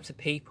 certain types of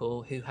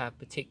people who have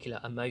particular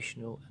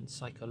emotional and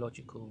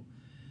psychological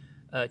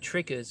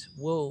triggers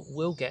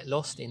will get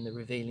lost in the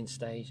revealing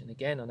stage. And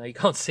again, I know you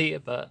can't see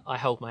it, but I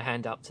hold my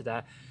hand up to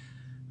that.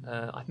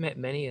 I've met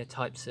many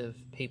types of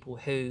people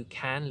who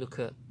can look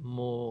at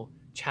more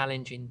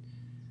challenging,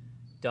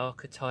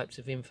 darker types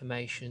of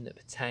information that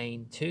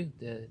pertain to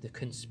the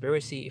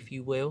conspiracy, if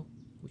you will,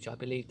 which I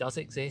believe does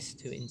exist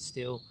to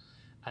instill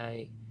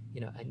a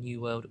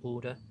new world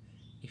order,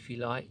 if you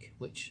like,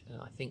 which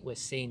I think we're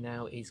seeing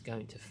now is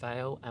going to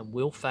fail and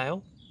will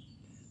fail.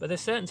 But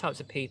there's certain types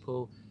of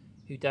people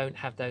who don't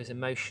have those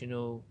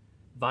emotional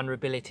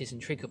vulnerabilities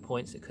and trigger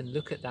points that can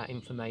look at that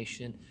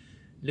information,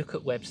 look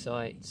at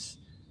websites,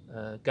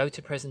 go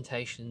to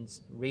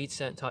presentations, read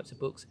certain types of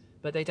books,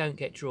 but they don't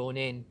get drawn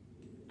in,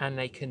 and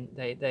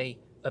they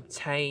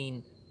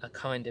obtain a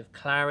kind of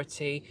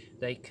clarity.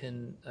 They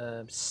can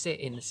sit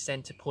in the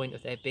center point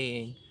of their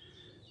being,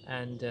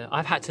 and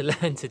I've had to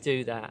learn to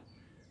do that.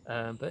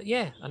 But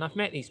yeah, and I've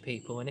met these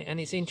people, and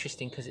it's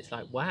interesting because it's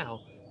like,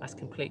 wow, that's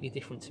completely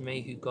different to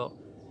me, who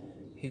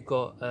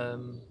got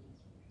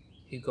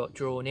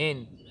drawn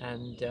in.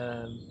 And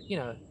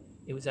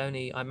it was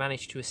only, I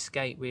managed to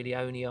escape really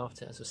only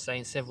after, as I was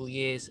saying, several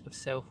years of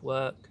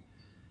self-work,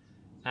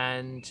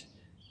 and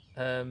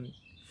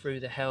through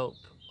the help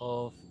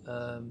of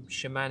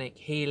shamanic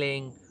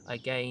healing, I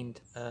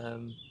gained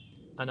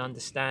an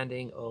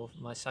understanding of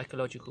my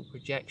psychological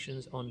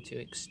projections onto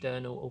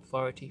external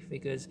authority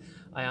figures.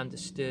 I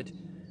understood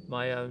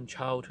my own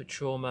childhood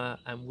trauma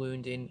and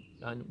wounding,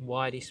 and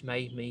why this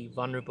made me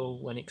vulnerable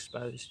when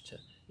exposed to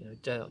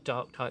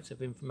dark types of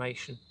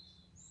information.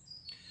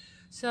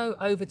 So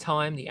over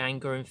time, the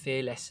anger and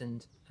fear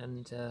lessened,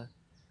 and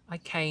I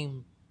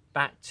came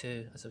back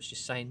to, as I was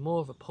just saying,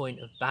 more of a point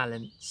of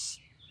balance.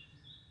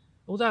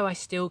 Although I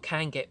still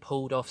can get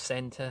pulled off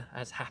centre,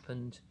 as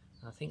happened,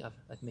 I think I've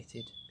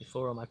admitted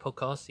before on my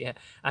podcast,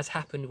 as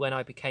happened when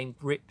I became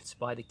gripped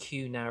by the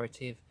Q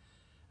narrative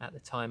at the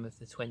time of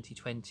the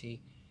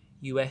 2020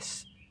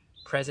 US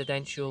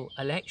presidential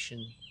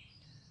election.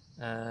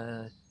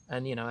 And,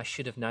 I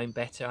should have known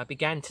better. I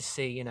began to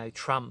see,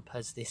 Trump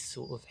as this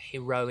sort of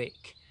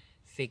heroic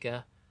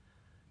figure,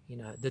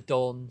 the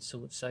Don,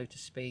 so to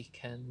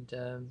speak. And,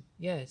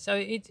 so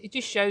it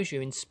just shows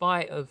you, in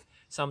spite of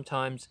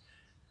sometimes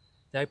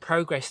the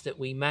progress that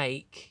we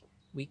make,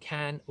 we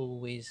can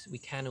always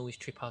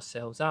trip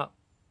ourselves up,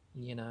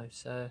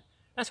 so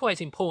that's why it's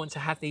important to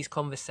have these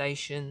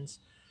conversations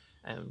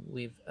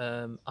with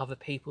other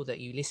people that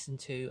you listen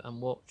to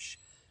and watch.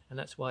 And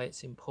that's why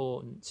it's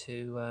important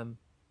to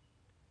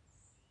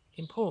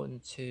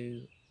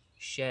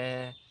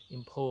share,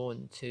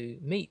 important to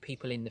meet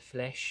people in the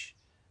flesh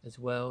as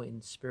well,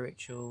 in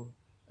spiritual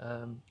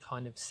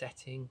kind of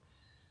setting,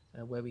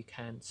 where we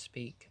can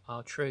speak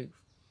our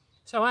truth.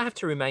 So I have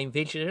to remain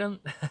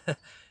vigilant,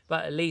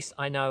 but at least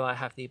I know I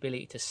have the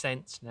ability to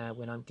sense now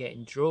when I'm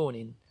getting drawn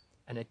in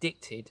and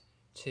addicted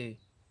to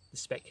the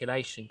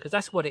speculation, because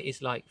that's what it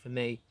is like for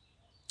me.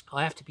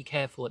 I have to be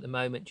careful at the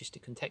moment, just to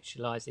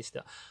contextualize this,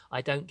 that I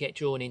don't get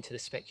drawn into the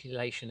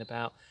speculation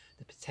about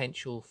the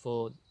potential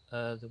for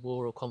the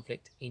war or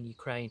conflict in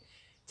Ukraine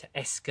to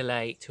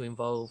escalate, to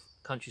involve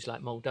countries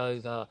like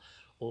Moldova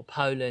or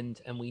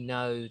Poland. And we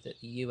know that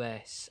the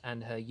US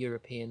and her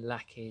European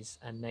lackeys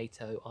and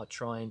NATO are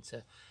trying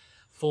to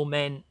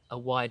foment a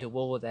wider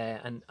war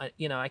there. And,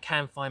 I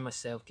can find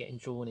myself getting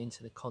drawn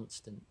into the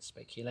constant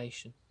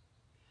speculation.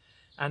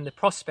 And the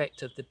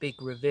prospect of the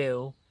big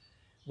reveal,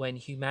 when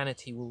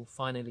humanity will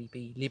finally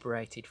be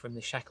liberated from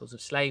the shackles of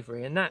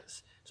slavery. And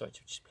that's, sorry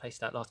to just place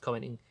that last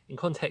comment in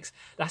context,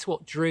 that's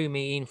what drew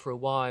me in for a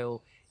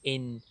while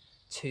into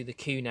the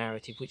Q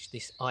narrative, which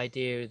this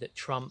idea that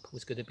Trump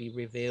was going to be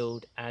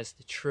revealed as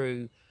the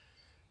true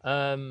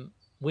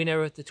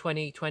winner of the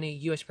 2020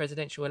 US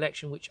presidential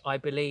election, which I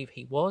believe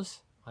he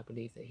was. I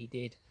believe that he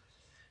did.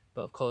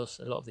 But of course,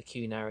 a lot of the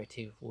Q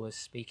narrative was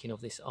speaking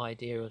of this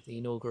idea of the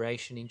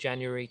inauguration in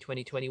January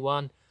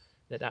 2021,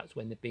 that's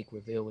when the big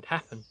reveal would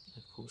happen.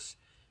 Of course,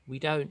 we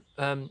know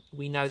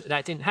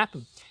that didn't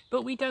happen,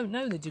 but we don't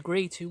know the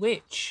degree to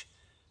which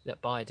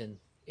that Biden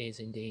is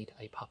indeed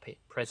a puppet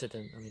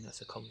president. I mean,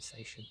 that's a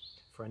conversation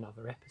for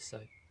another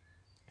episode.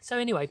 So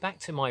anyway, back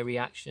to my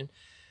reaction.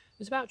 It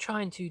was about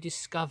trying to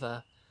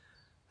discover,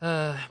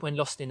 when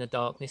lost in the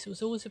darkness, it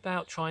was always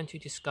about trying to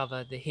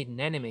discover the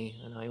hidden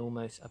enemy, and I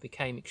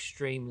became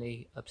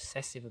extremely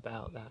obsessive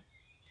about that.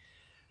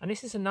 And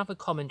this is another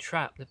common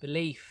trap, the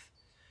belief.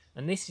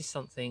 And this is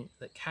something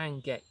that can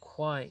get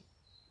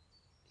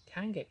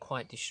can get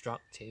quite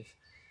destructive.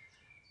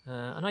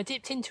 And I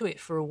dipped into it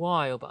for a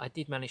while, but I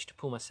did manage to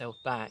pull myself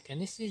back.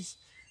 And this is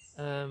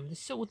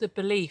sort of the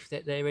belief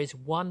that there is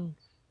one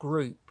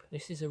group.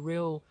 This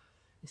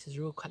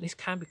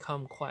can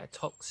become quite a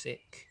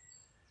toxic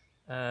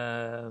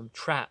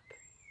trap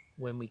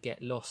when we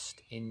get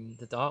lost in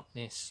the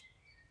darkness.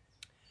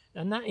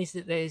 And that is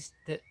that there's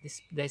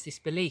this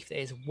belief that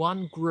there's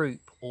one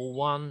group or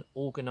one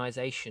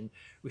organization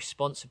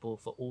responsible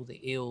for all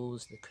the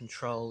ills, the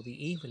control,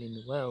 the evil in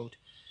the world.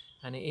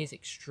 And it is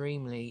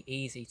extremely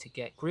easy to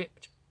get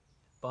gripped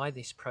by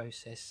this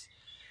process.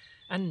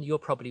 And you're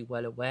probably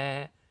well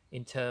aware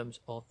in terms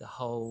of the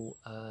whole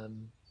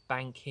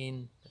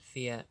banking, the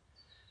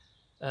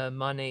fiat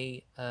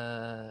money,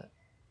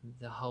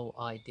 the whole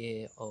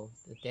idea of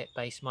the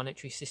debt-based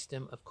monetary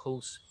system. Of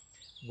course,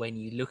 when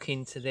you look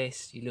into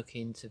this, you look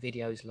into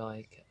videos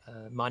like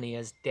Money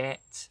as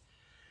Debt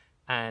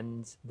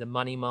and the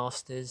Money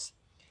Masters.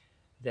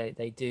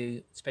 They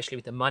do, especially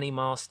with the Money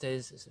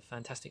Masters, it's a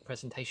fantastic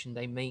presentation.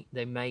 They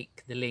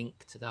make the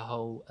link to the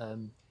whole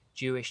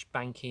Jewish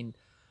banking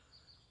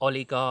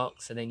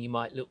oligarchs, and then you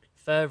might look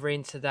further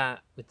into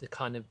that with the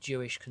kind of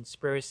Jewish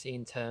conspiracy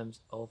in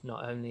terms of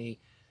not only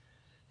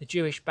the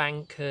Jewish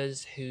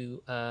bankers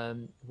who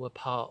were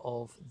part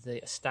of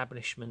the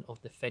establishment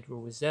of the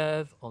Federal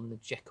Reserve on the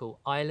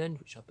Jekyll Island,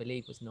 which I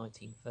believe was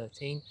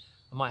 1913.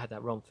 I might have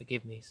that wrong,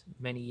 forgive me, it's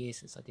many years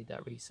since I did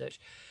that research.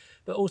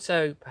 But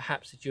also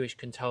perhaps the Jewish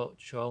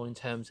control in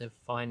terms of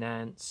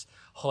finance,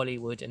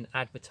 Hollywood and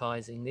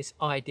advertising, this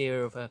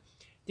idea of a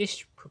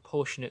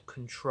disproportionate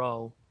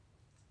control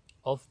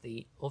of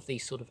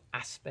these sort of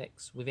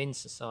aspects within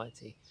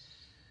society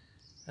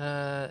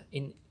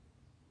in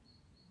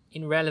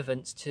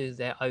relevance to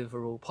their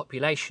overall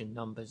population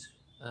numbers.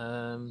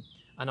 And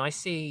I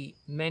see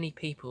many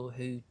people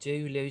who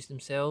do lose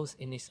themselves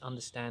in this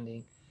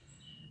understanding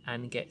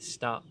and get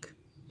stuck.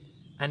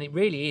 And it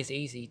really is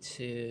easy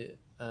to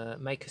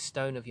make a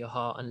stone of your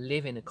heart and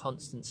live in a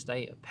constant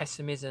state of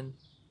pessimism,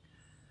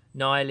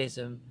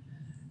 nihilism,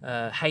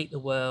 hate the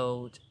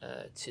world,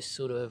 to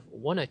sort of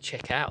want to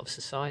check out of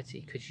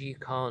society because you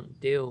can't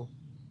deal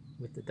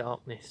with the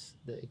darkness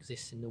that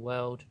exists in the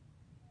world.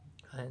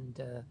 And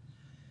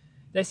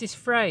there's this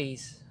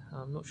phrase,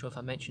 I'm not sure if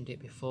I mentioned it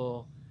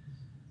before,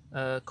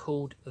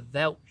 called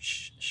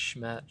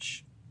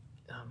Weltschmerz.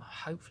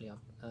 Hopefully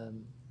I've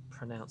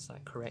pronounced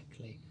that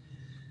correctly.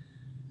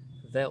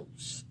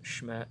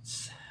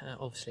 Weltschmerz.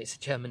 Obviously it's a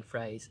German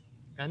phrase.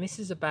 And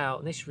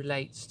this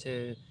relates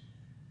to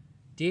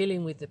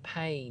dealing with the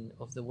pain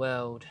of the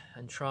world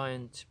and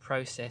trying to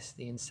process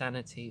the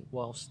insanity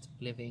whilst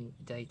living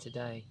day to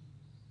day.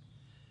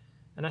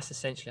 And that's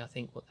essentially, I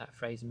think, what that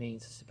phrase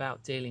means. It's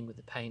about dealing with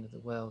the pain of the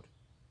world.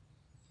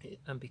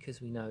 And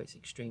because we know it's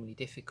extremely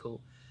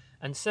difficult,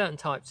 and certain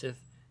types of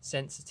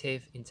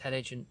sensitive,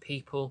 intelligent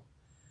people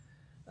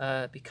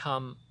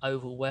become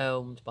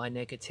overwhelmed by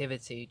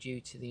negativity due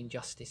to the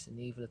injustice and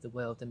evil of the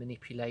world, the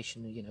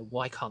manipulation,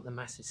 why can't the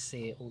masses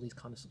see it, all these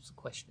kind of sorts of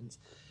questions.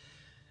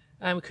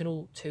 And we can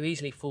all too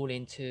easily fall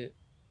into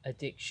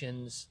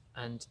addictions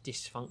and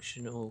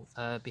dysfunctional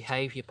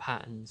behaviour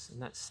patterns,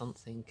 and that's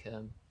something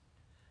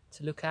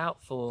to look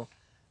out for.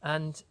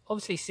 And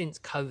obviously since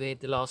COVID,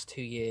 the last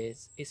 2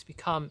 years, it's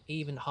become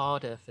even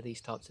harder for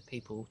these types of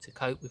people to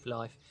cope with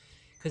life,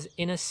 because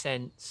in a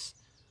sense,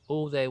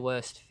 all their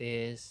worst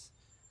fears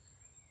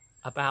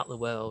about the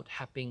world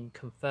have been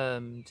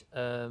confirmed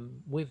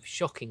with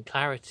shocking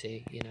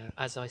clarity.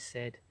 As I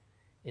said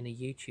in a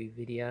YouTube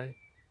video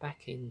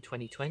back in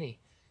 2020,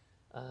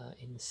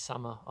 in the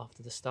summer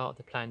after the start of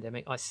the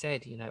pandemic, I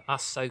said,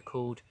 us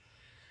so-called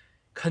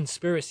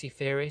conspiracy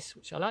theorists,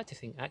 which I like to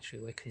think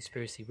actually we're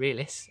conspiracy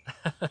realists,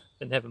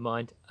 but never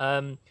mind.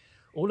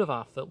 All of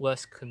our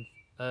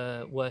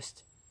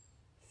worst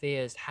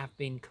fears have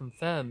been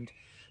confirmed.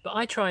 But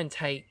I try and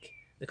take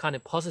the kind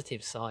of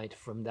positive side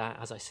from that,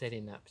 as I said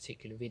in that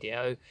particular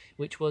video,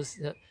 which was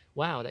that,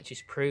 wow, that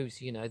just proves,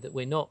 that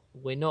we're not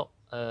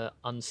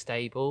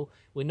unstable,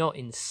 we're not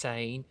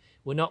insane,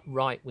 we're not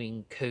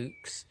right-wing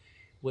kooks,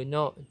 we're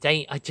not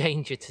a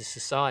danger to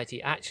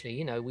society.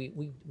 Actually,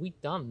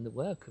 we've done the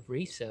work of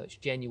research,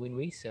 genuine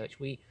research.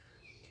 We,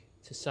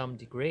 to some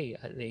degree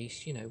at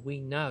least, we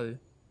know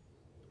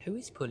who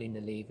is pulling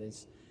the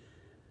levers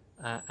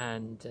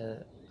and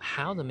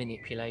how the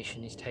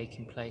manipulation is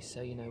taking place.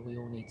 So, we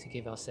all need to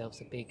give ourselves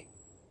a big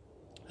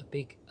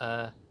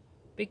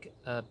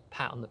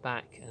pat on the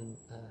back and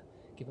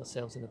give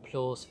ourselves an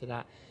applause for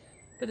that.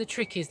 But the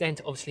trick is then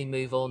to obviously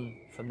move on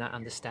from that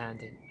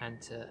understanding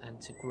and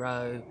to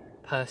grow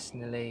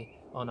personally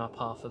on our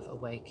path of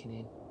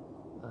awakening,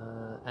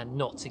 and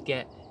not to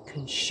get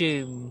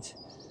consumed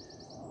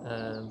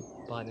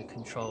by the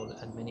control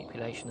and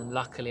manipulation. And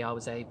luckily I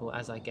was able,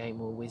 as I gained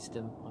more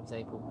wisdom, I was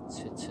able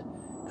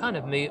to kind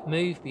of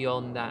move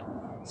beyond that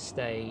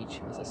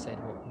stage, as I said,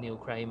 what Neil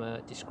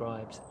Kramer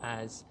describes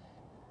as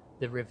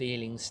the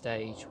revealing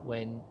stage,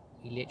 when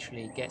you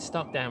literally get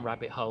stuck down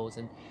rabbit holes.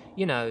 And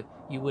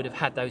you would have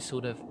had those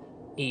sort of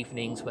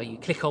evenings where you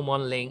click on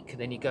one link and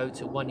then you go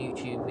to one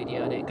YouTube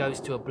video and it goes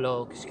to a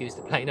blog, excuse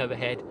the plane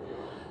overhead,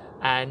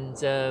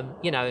 and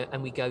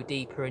and we go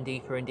deeper and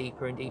deeper and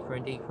deeper and deeper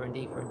and deeper and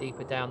deeper and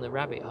deeper down the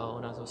rabbit hole.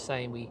 And as I was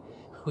saying,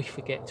 we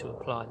forget to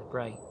apply the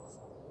brakes.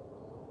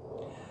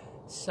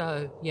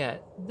 So yeah,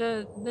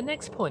 the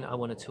next point I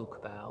want to talk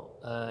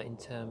about in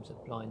terms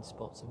of blind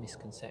spots and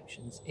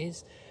misconceptions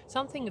is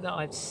something that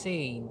I've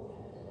seen,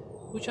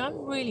 which I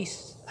haven't really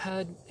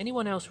heard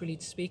anyone else really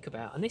speak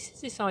about, and this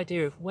is this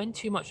idea of when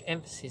too much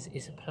emphasis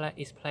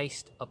is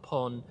placed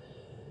upon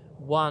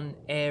one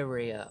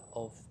area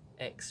of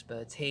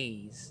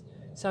expertise.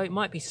 So it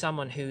might be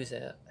someone who is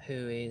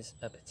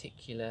a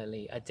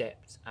particularly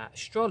adept at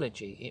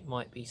astrology. It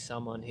might be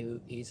someone who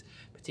is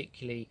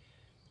particularly,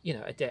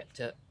 adept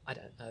at, I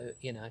don't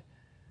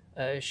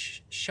know,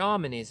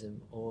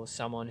 shamanism, or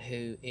someone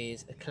who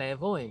is a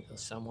clairvoyant, or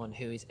someone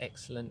who is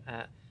excellent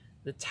at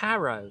the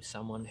tarot,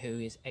 someone who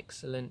is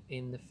excellent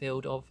in the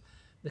field of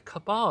the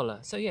Kabbalah.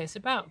 So yeah, it's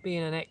about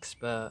being an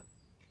expert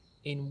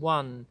in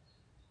one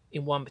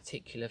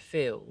particular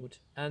field,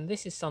 and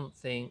this is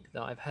something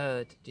that I've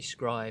heard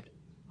described.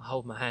 I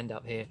hold my hand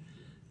up here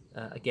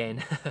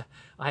again.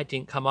 I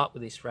didn't come up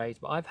with this phrase,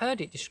 but I've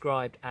heard it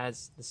described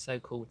as the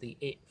so-called the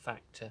it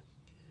factor.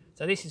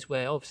 So this is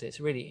where obviously it's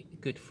a really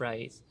good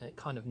phrase, and it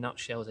kind of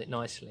nutshells it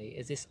nicely,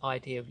 is this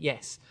idea of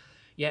yes,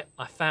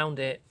 I found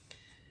it,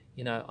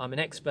 I'm an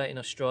expert in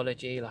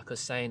astrology, like I was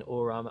saying,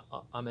 or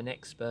I'm an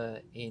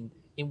expert in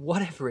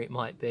whatever it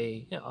might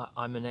be.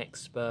 I'm an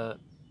expert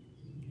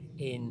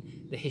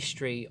in the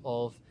history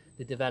of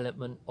the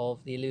development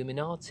of the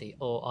Illuminati,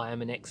 or I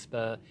am an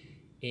expert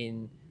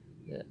in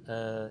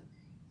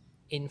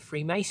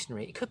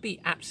Freemasonry. It could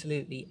be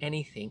absolutely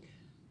anything.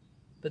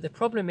 But the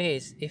problem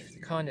is, if the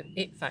kind of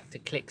it factor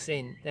clicks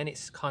in, then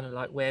it's kind of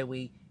like where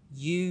we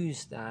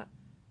use that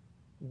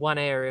one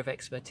area of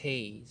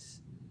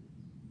expertise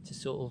to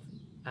sort of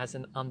as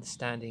an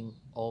understanding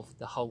of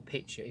the whole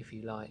picture, if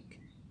you like.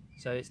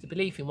 So it's the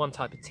belief in one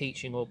type of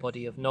teaching or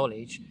body of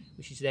knowledge,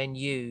 which is then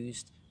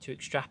used to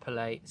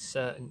extrapolate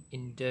certain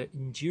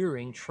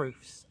enduring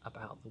truths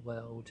about the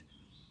world.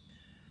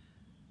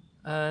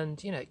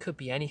 And it could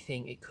be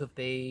anything. It could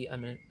be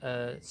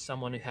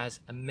someone who has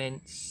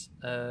immense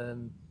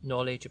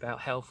knowledge about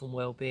health and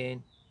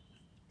well-being,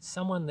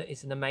 someone that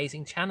is an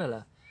amazing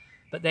channeler,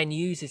 but then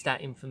uses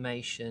that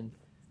information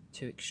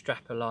to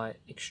extrapolate,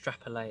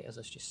 as I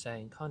was just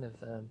saying, kind of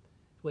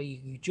where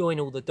you join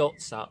all the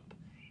dots up,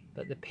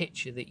 but the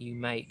picture that you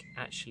make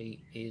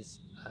actually is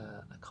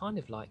a kind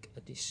of like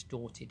a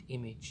distorted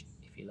image,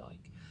 if you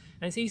like.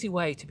 And it's an easy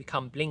way to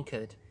become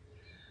blinkered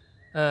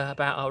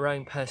about our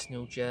own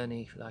personal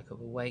journey, if you like,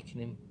 of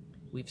awakening.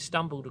 We've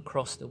stumbled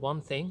across the one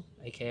thing,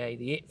 aka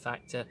the it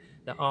factor,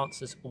 that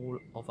answers all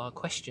of our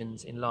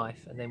questions in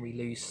life, and then we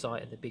lose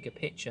sight of the bigger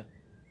picture.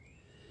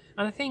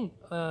 And I think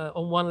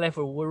on one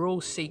level, we're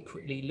all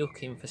secretly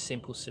looking for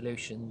simple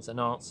solutions and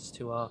answers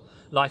to our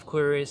life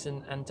queries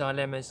and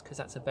dilemmas, because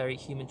that's a very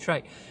human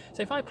trait.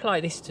 So if I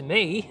apply this to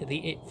me,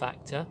 the it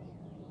factor,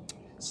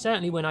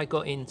 certainly when I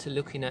got into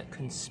looking at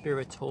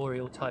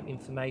conspiratorial type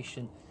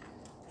information,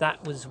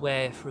 that was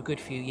where for a good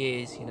few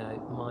years,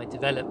 my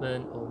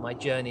development or my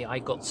journey, I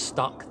got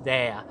stuck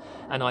there,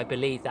 and I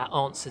believe that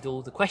answered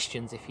all the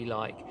questions, if you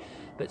like.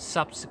 But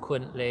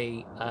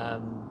subsequently,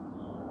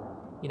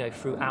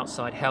 through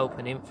outside help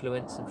and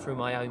influence and through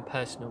my own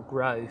personal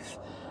growth,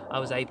 I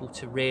was able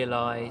to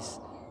realise,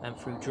 and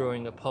through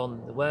drawing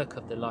upon the work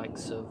of the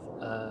likes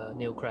of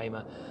Neil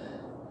Kramer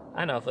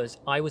and others,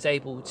 I was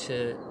able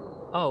to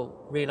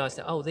realise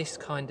that this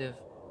kind of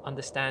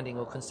understanding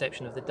or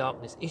conception of the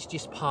darkness is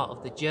just part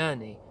of the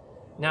journey.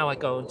 Now I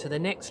go on to the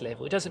next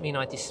level. It doesn't mean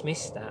I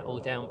dismiss that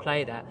or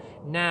downplay that.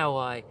 Now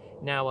I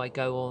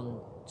go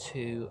on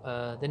to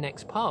the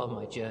next part of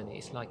my journey.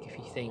 It's like if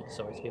you think,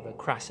 sorry, it's a bit of a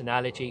crass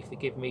analogy,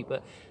 forgive me,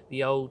 but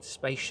the old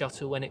space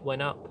shuttle, when it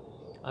went up,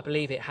 I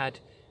believe it had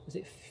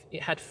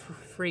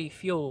three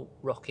fuel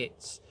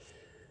rockets,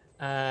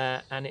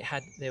 and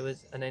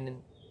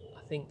then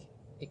I think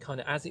it kind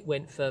of, as it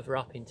went further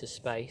up into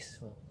space,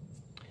 well,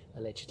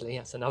 allegedly,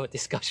 that's another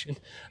discussion,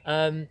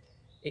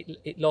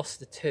 it lost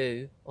the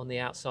two on the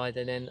outside,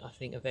 and then I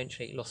think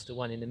eventually it lost the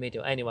one in the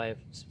middle. Anyway,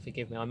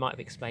 forgive me, I might have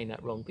explained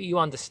that wrong, but you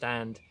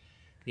understand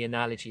the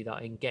analogy that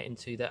I can get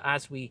into, that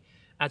as we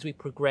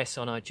progress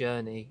on our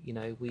journey,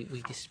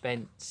 we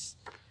dispense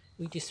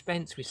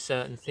with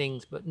certain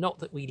things, but not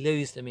that we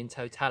lose them in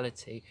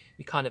totality.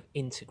 We kind of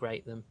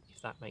integrate them,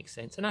 if that makes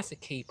sense. And that's a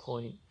key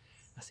point.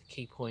 That's a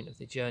key point of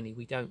the journey.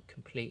 We don't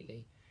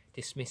completely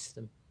dismiss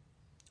them.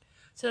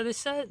 So the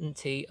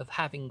certainty of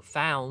having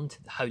found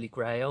the Holy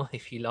Grail,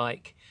 if you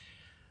like,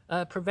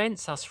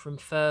 prevents us from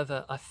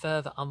further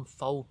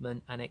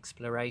unfoldment and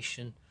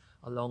exploration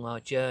along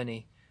our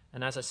journey.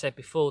 And as I said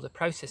before, the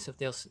process of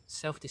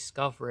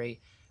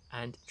self-discovery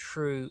and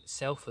true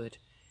selfhood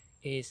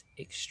is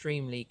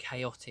extremely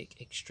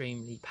chaotic,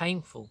 extremely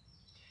painful.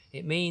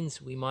 It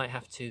means we might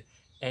have to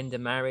end a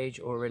marriage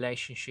or a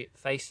relationship,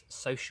 face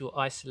social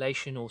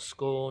isolation or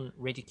scorn,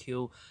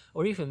 ridicule,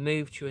 or even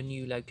move to a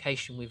new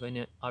location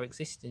within our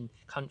existing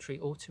country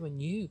or to a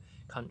new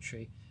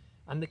country.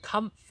 And the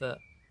comfort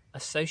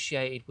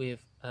associated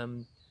with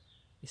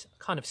this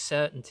kind of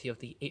certainty of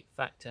the it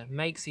factor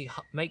makes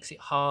it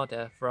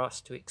harder for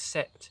us to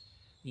accept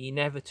the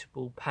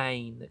inevitable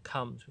pain that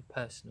comes with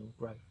personal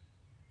growth.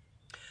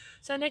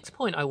 So the next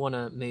point I want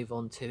to move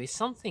on to is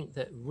something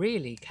that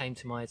really came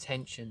to my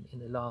attention in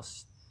the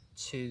last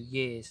 2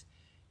 years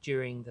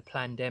during the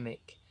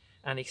pandemic,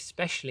 and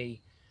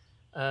especially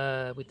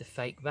with the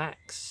fake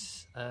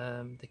vax,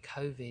 the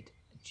COVID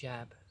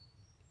jab.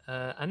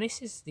 And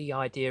this is the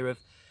idea of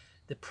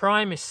the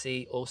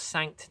primacy or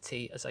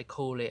sanctity, as I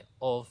call it,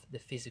 of the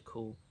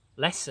physical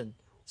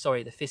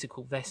the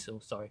physical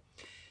vessel,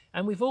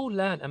 And we've all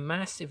learned a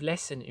massive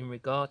lesson in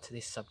regard to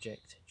this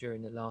subject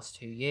during the last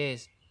 2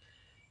 years.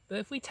 But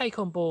if we take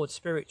on board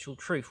spiritual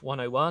truth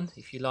 101,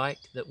 if you like,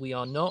 that we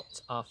are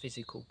not our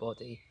physical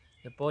body,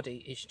 the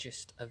body is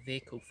just a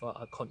vehicle for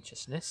our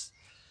consciousness.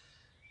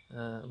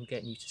 I'm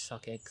getting you to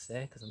suck eggs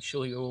there because I'm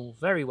sure you're all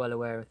very well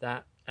aware of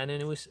that. And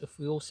then if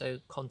we also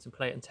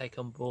contemplate and take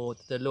on board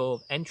the law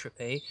of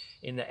entropy,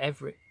 in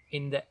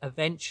that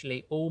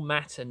eventually all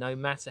matter, no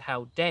matter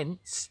how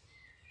dense,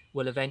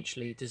 will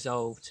eventually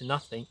dissolve to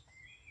nothing.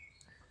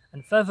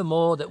 And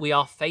furthermore, that we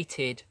are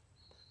fated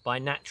by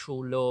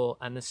natural law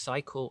and the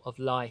cycle of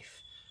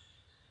life,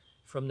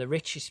 from the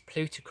richest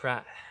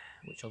plutocrat,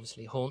 which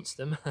obviously haunts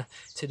them,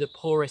 to the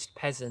poorest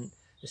peasant,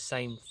 the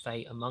same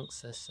fate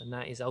amongst us, and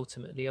that is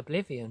ultimately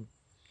oblivion,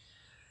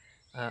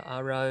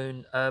 our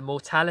own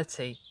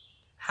mortality.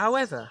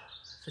 However,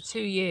 for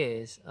 2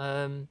 years,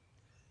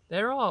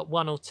 there are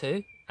one or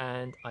two,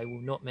 and I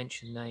will not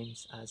mention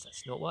names as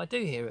that's not what I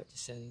do here at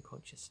Discerning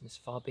Consciousness,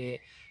 far be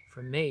it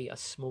from me, a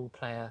small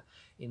player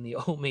in the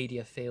alt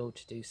media field,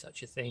 to do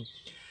such a thing.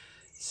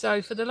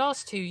 So for the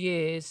last 2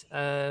 years,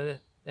 there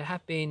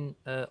have been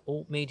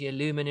alt media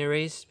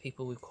luminaries,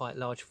 people with quite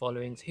large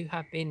followings, who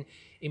have been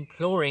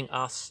imploring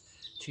us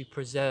to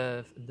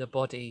preserve the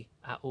body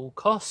at all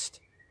cost.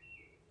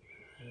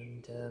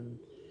 And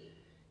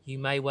you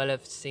may well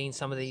have seen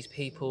some of these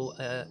people,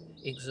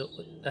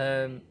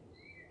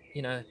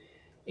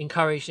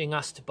 encouraging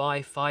us to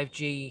buy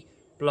 5G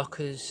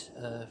blockers,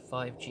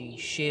 5G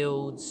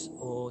shields,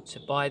 or to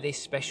buy this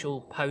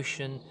special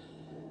potion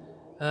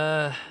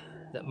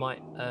that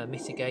might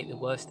mitigate the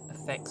worst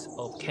effects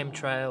of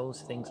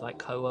chemtrails, things like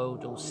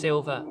colloidal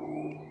silver.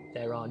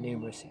 There are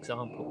numerous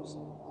examples.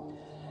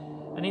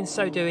 And in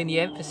so doing, the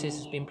emphasis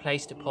has been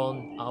placed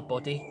upon our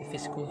body, the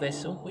physical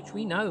vessel, which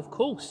we know, of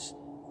course,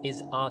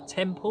 is our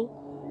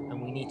temple,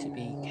 and we need to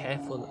be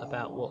careful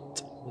about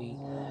what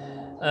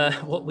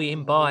we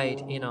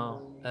imbibe in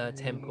our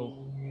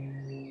temple.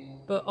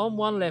 But on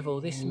one level,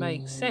 this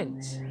makes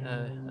sense.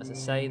 As I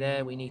say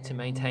there, we need to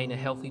maintain a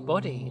healthy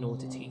body in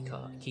order to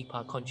keep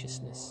our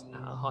consciousness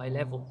at a high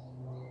level.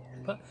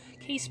 But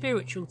key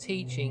spiritual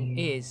teaching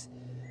is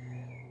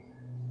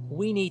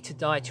we need to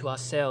die to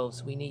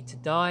ourselves. We need to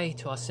die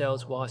to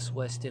ourselves whilst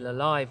we're still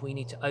alive. We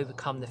need to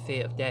overcome the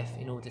fear of death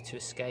in order to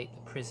escape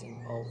the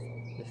prison of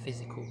the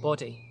physical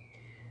body.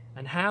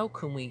 And how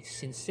can we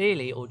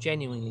sincerely or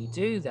genuinely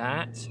do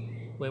that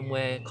when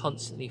we're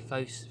constantly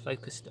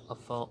focused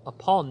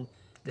upon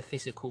the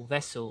physical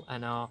vessel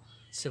and our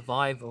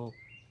survival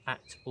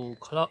at all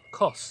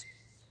costs?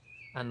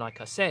 And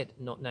like I said,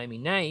 not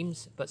naming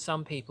names, but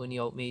some people in the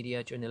alt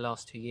media during the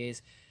last 2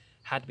 years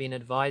had been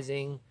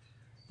advising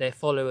their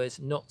followers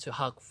not to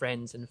hug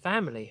friends and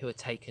family who had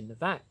taken the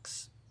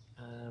vax.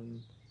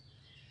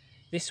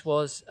 This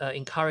was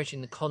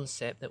encouraging the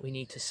concept that we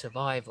need to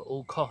survive at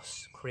all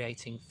costs,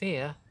 creating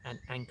fear and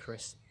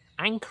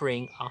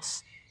anchoring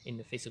us in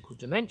the physical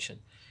dimension.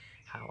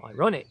 How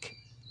ironic.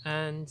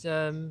 And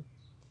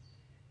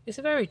it's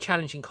a very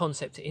challenging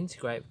concept to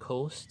integrate, of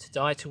course, to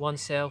die to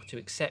oneself, to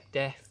accept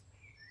death,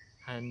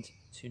 and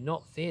to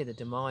not fear the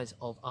demise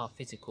of our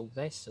physical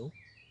vessel.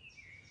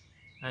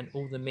 And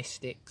all the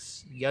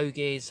mystics,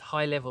 yogis,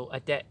 high-level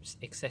adepts,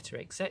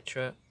 etc.,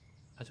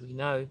 as we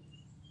know,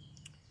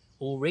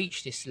 all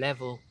reach this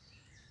level.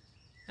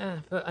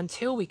 But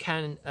until we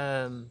can,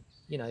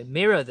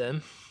 mirror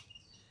them,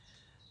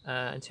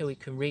 until we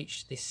can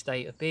reach this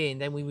state of being,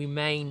 then we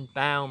remain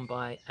bound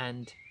by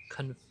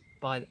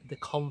the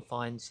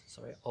confines,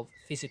 of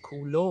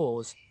physical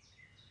laws.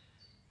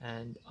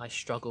 And I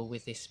struggle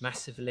with this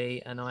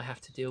massively, and I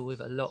have to deal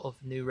with a lot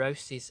of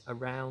neuroses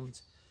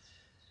around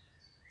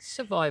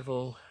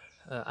survival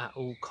at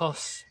all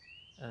costs.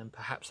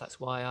 Perhaps that's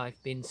why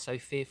I've been so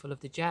fearful of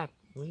the jab.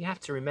 We have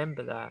to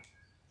remember that,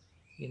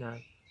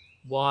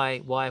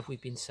 why have we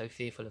been so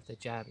fearful of the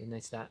jab? And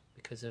is that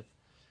because of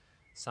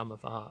some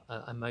of our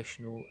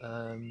emotional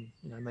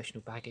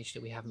baggage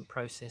that we haven't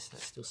processed?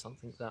 That's still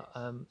something that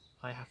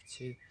I have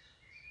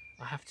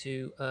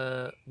to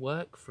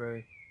work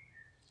through.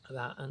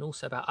 That, and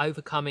also about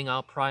overcoming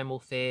our primal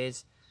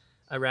fears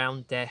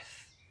around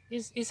death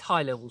is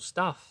high level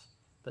stuff,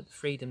 but the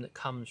freedom that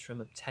comes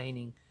from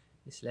obtaining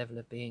this level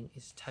of being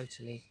is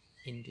totally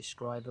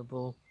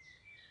indescribable.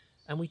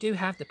 And we do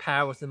have the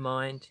power of the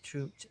mind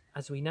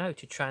as we know,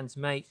 to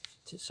transmute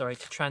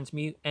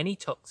any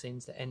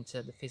toxins that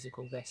enter the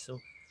physical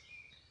vessel.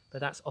 But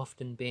that's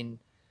often been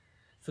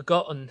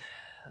forgotten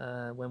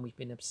when we've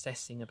been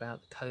obsessing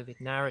about the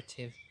COVID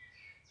narrative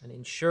and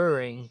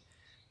ensuring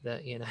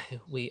that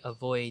we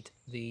avoid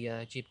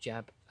the jib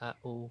jab at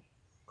all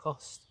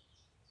cost.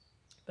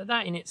 But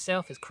that in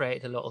itself has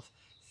created a lot of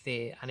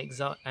fear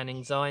and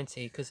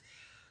anxiety, because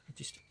I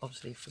just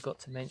obviously forgot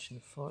to mention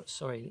before,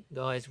 sorry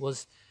guys,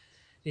 was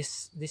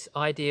this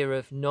idea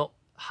of not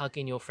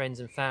hugging your friends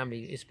and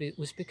family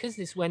was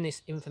because when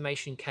this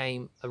information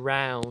came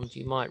around,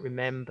 you might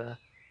remember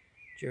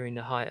during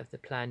the height of the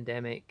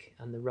pandemic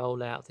and the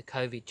rollout of the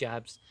COVID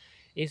jabs,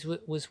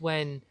 was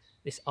when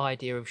this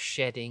idea of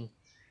shedding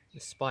the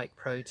spike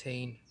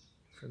protein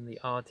from the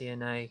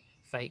rDNA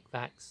fake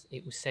vax,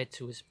 it was said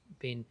to have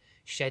been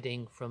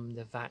shedding from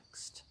the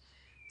vaxxed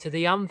to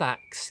the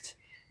unvaxxed.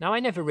 Now, I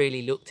never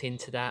really looked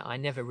into that. I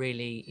never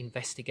really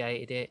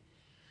investigated it.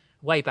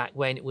 Way back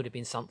when, it would have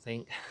been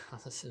something,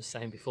 as I was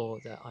saying before,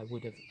 that I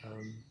would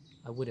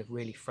have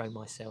really thrown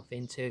myself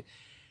into.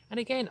 And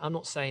again, I'm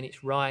not saying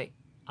it's right.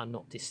 I'm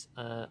not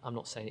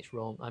saying it's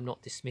wrong. I'm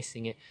not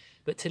dismissing it.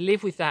 But to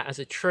live with that as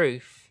a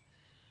truth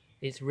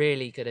is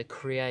really going to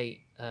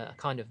create a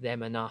kind of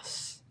them and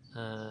us,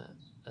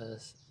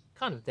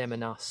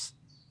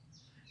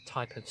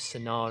 type of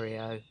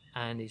scenario,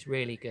 and is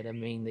really going to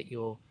mean that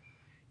you're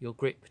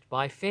gripped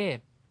by fear.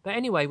 But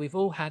anyway, we've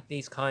all had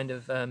these kind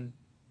of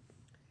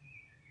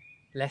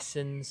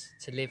lessons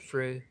to live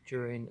through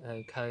during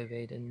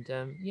COVID, and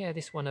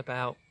this one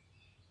about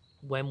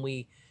when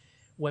we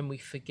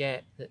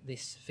forget that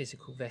this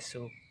physical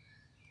vessel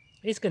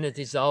is going to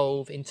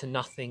dissolve into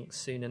nothing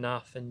soon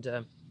enough,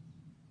 and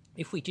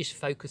if we just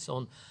focus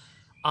on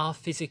our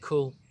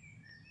physical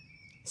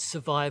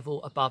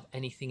survival above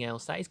anything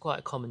else, that is quite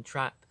a common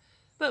trap.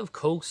 But of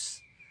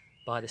course,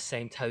 by the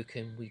same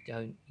token, we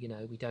don't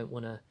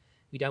want to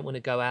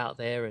go out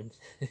there and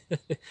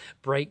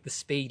break the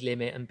speed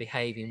limit and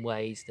behave in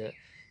ways that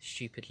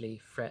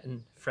stupidly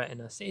threaten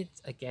us.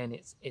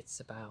 It's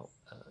about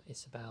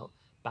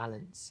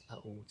balance at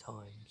all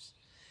times.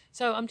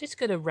 So I'm just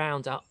going to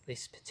round up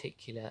this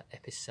particular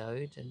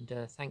episode,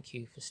 and thank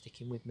you for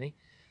sticking with me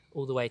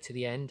all the way to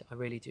the end. I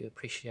really do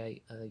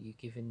appreciate you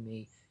giving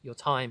me your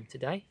time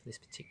today for this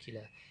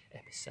particular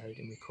episode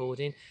and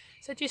recording.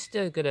 So just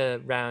going to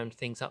round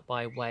things up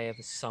by way of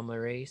a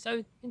summary.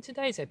 So in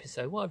today's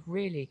episode, what I've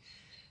really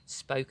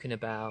spoken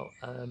about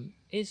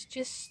is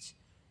just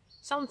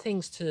some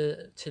things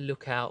to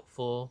look out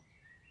for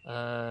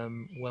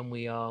when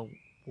we are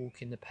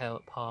walking the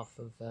path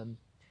of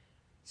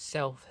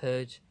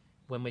selfhood,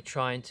 when we're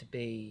trying to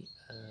be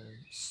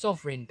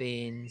sovereign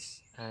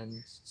beings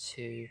and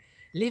to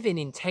live in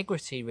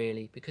integrity,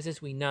 really, because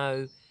as we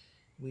know,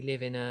 we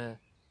live in a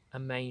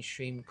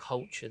mainstream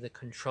culture, the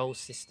control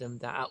system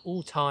that at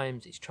all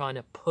times is trying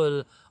to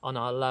pull on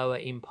our lower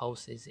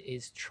impulses,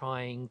 is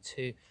trying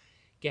to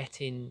get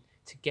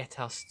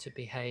us to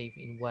behave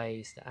in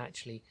ways that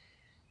actually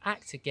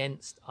act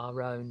against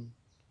our own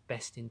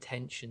best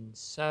intentions.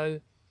 So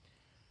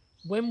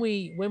when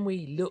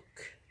we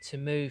look to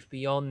move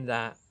beyond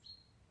that,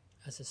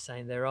 as I was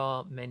saying, there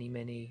are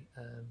many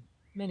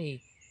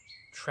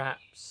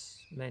traps,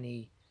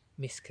 many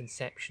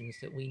misconceptions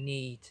that we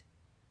need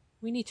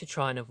to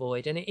try and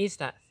avoid. And it is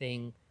that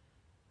thing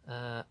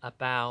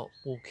about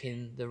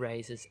walking the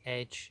razor's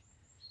edge.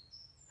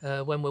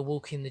 When we're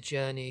walking the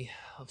journey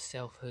of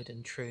selfhood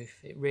and truth,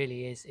 it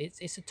really is.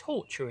 It's a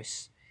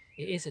torturous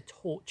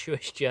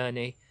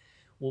journey,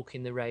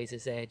 walking the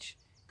razor's edge,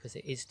 because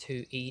it is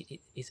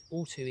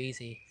all too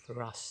easy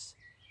for us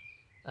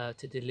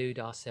to delude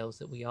ourselves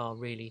that we are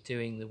really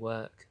doing the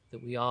work,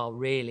 that we are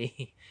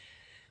really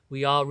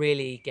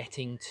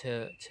getting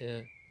to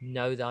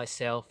know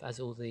thyself, as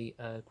all the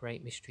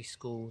great mystery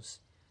schools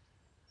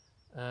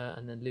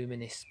and the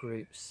luminist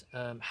groups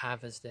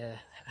have as their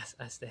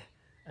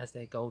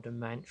golden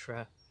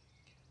mantra,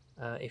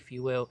 if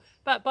you will.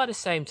 But by the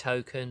same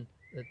token,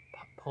 the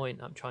point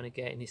I'm trying to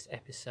get in this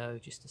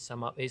episode, just to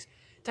sum up, is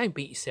don't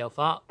beat yourself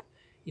up.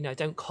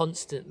 Don't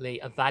constantly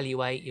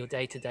evaluate your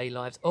day-to-day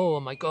lives. Oh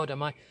my God,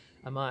 am I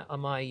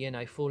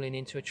falling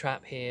into a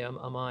trap here?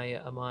 Am I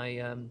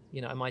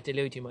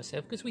deluding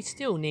myself? Because we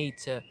still need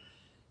to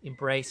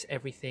embrace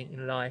everything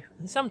in life,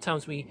 and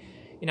sometimes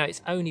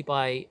it's only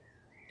by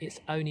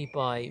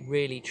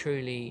really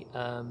truly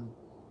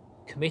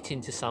committing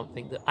to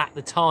something that at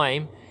the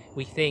time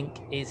we think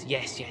is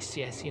yes,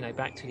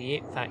 back to the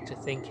it factor,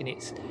 thinking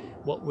it's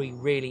what we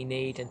really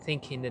need and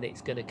thinking that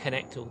it's going to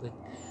connect all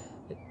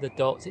the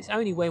dots. It's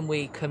only when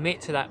we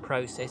commit to that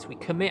process, we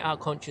commit our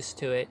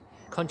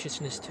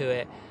consciousness to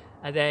it,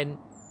 and then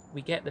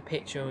we get the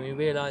picture and we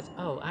realize,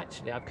 oh,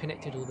 actually I've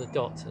connected all the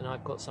dots and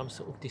I've got some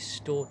sort of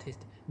distorted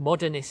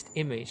modernist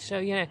image. So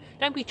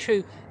don't be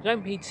too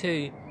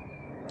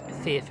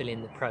fearful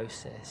in the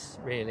process,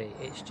 really.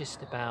 It's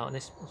just about, and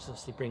this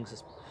obviously brings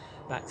us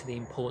back to the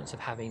importance of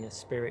having a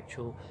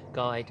spiritual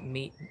guide,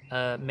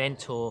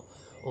 mentor,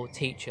 or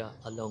teacher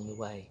along the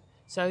way.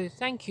 So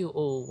thank you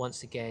all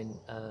once again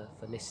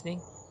for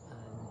listening,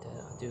 and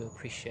I do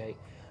appreciate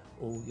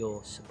all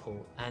your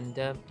support, and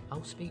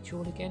I'll speak to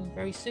you all again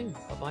very soon.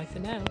 Bye bye for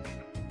now.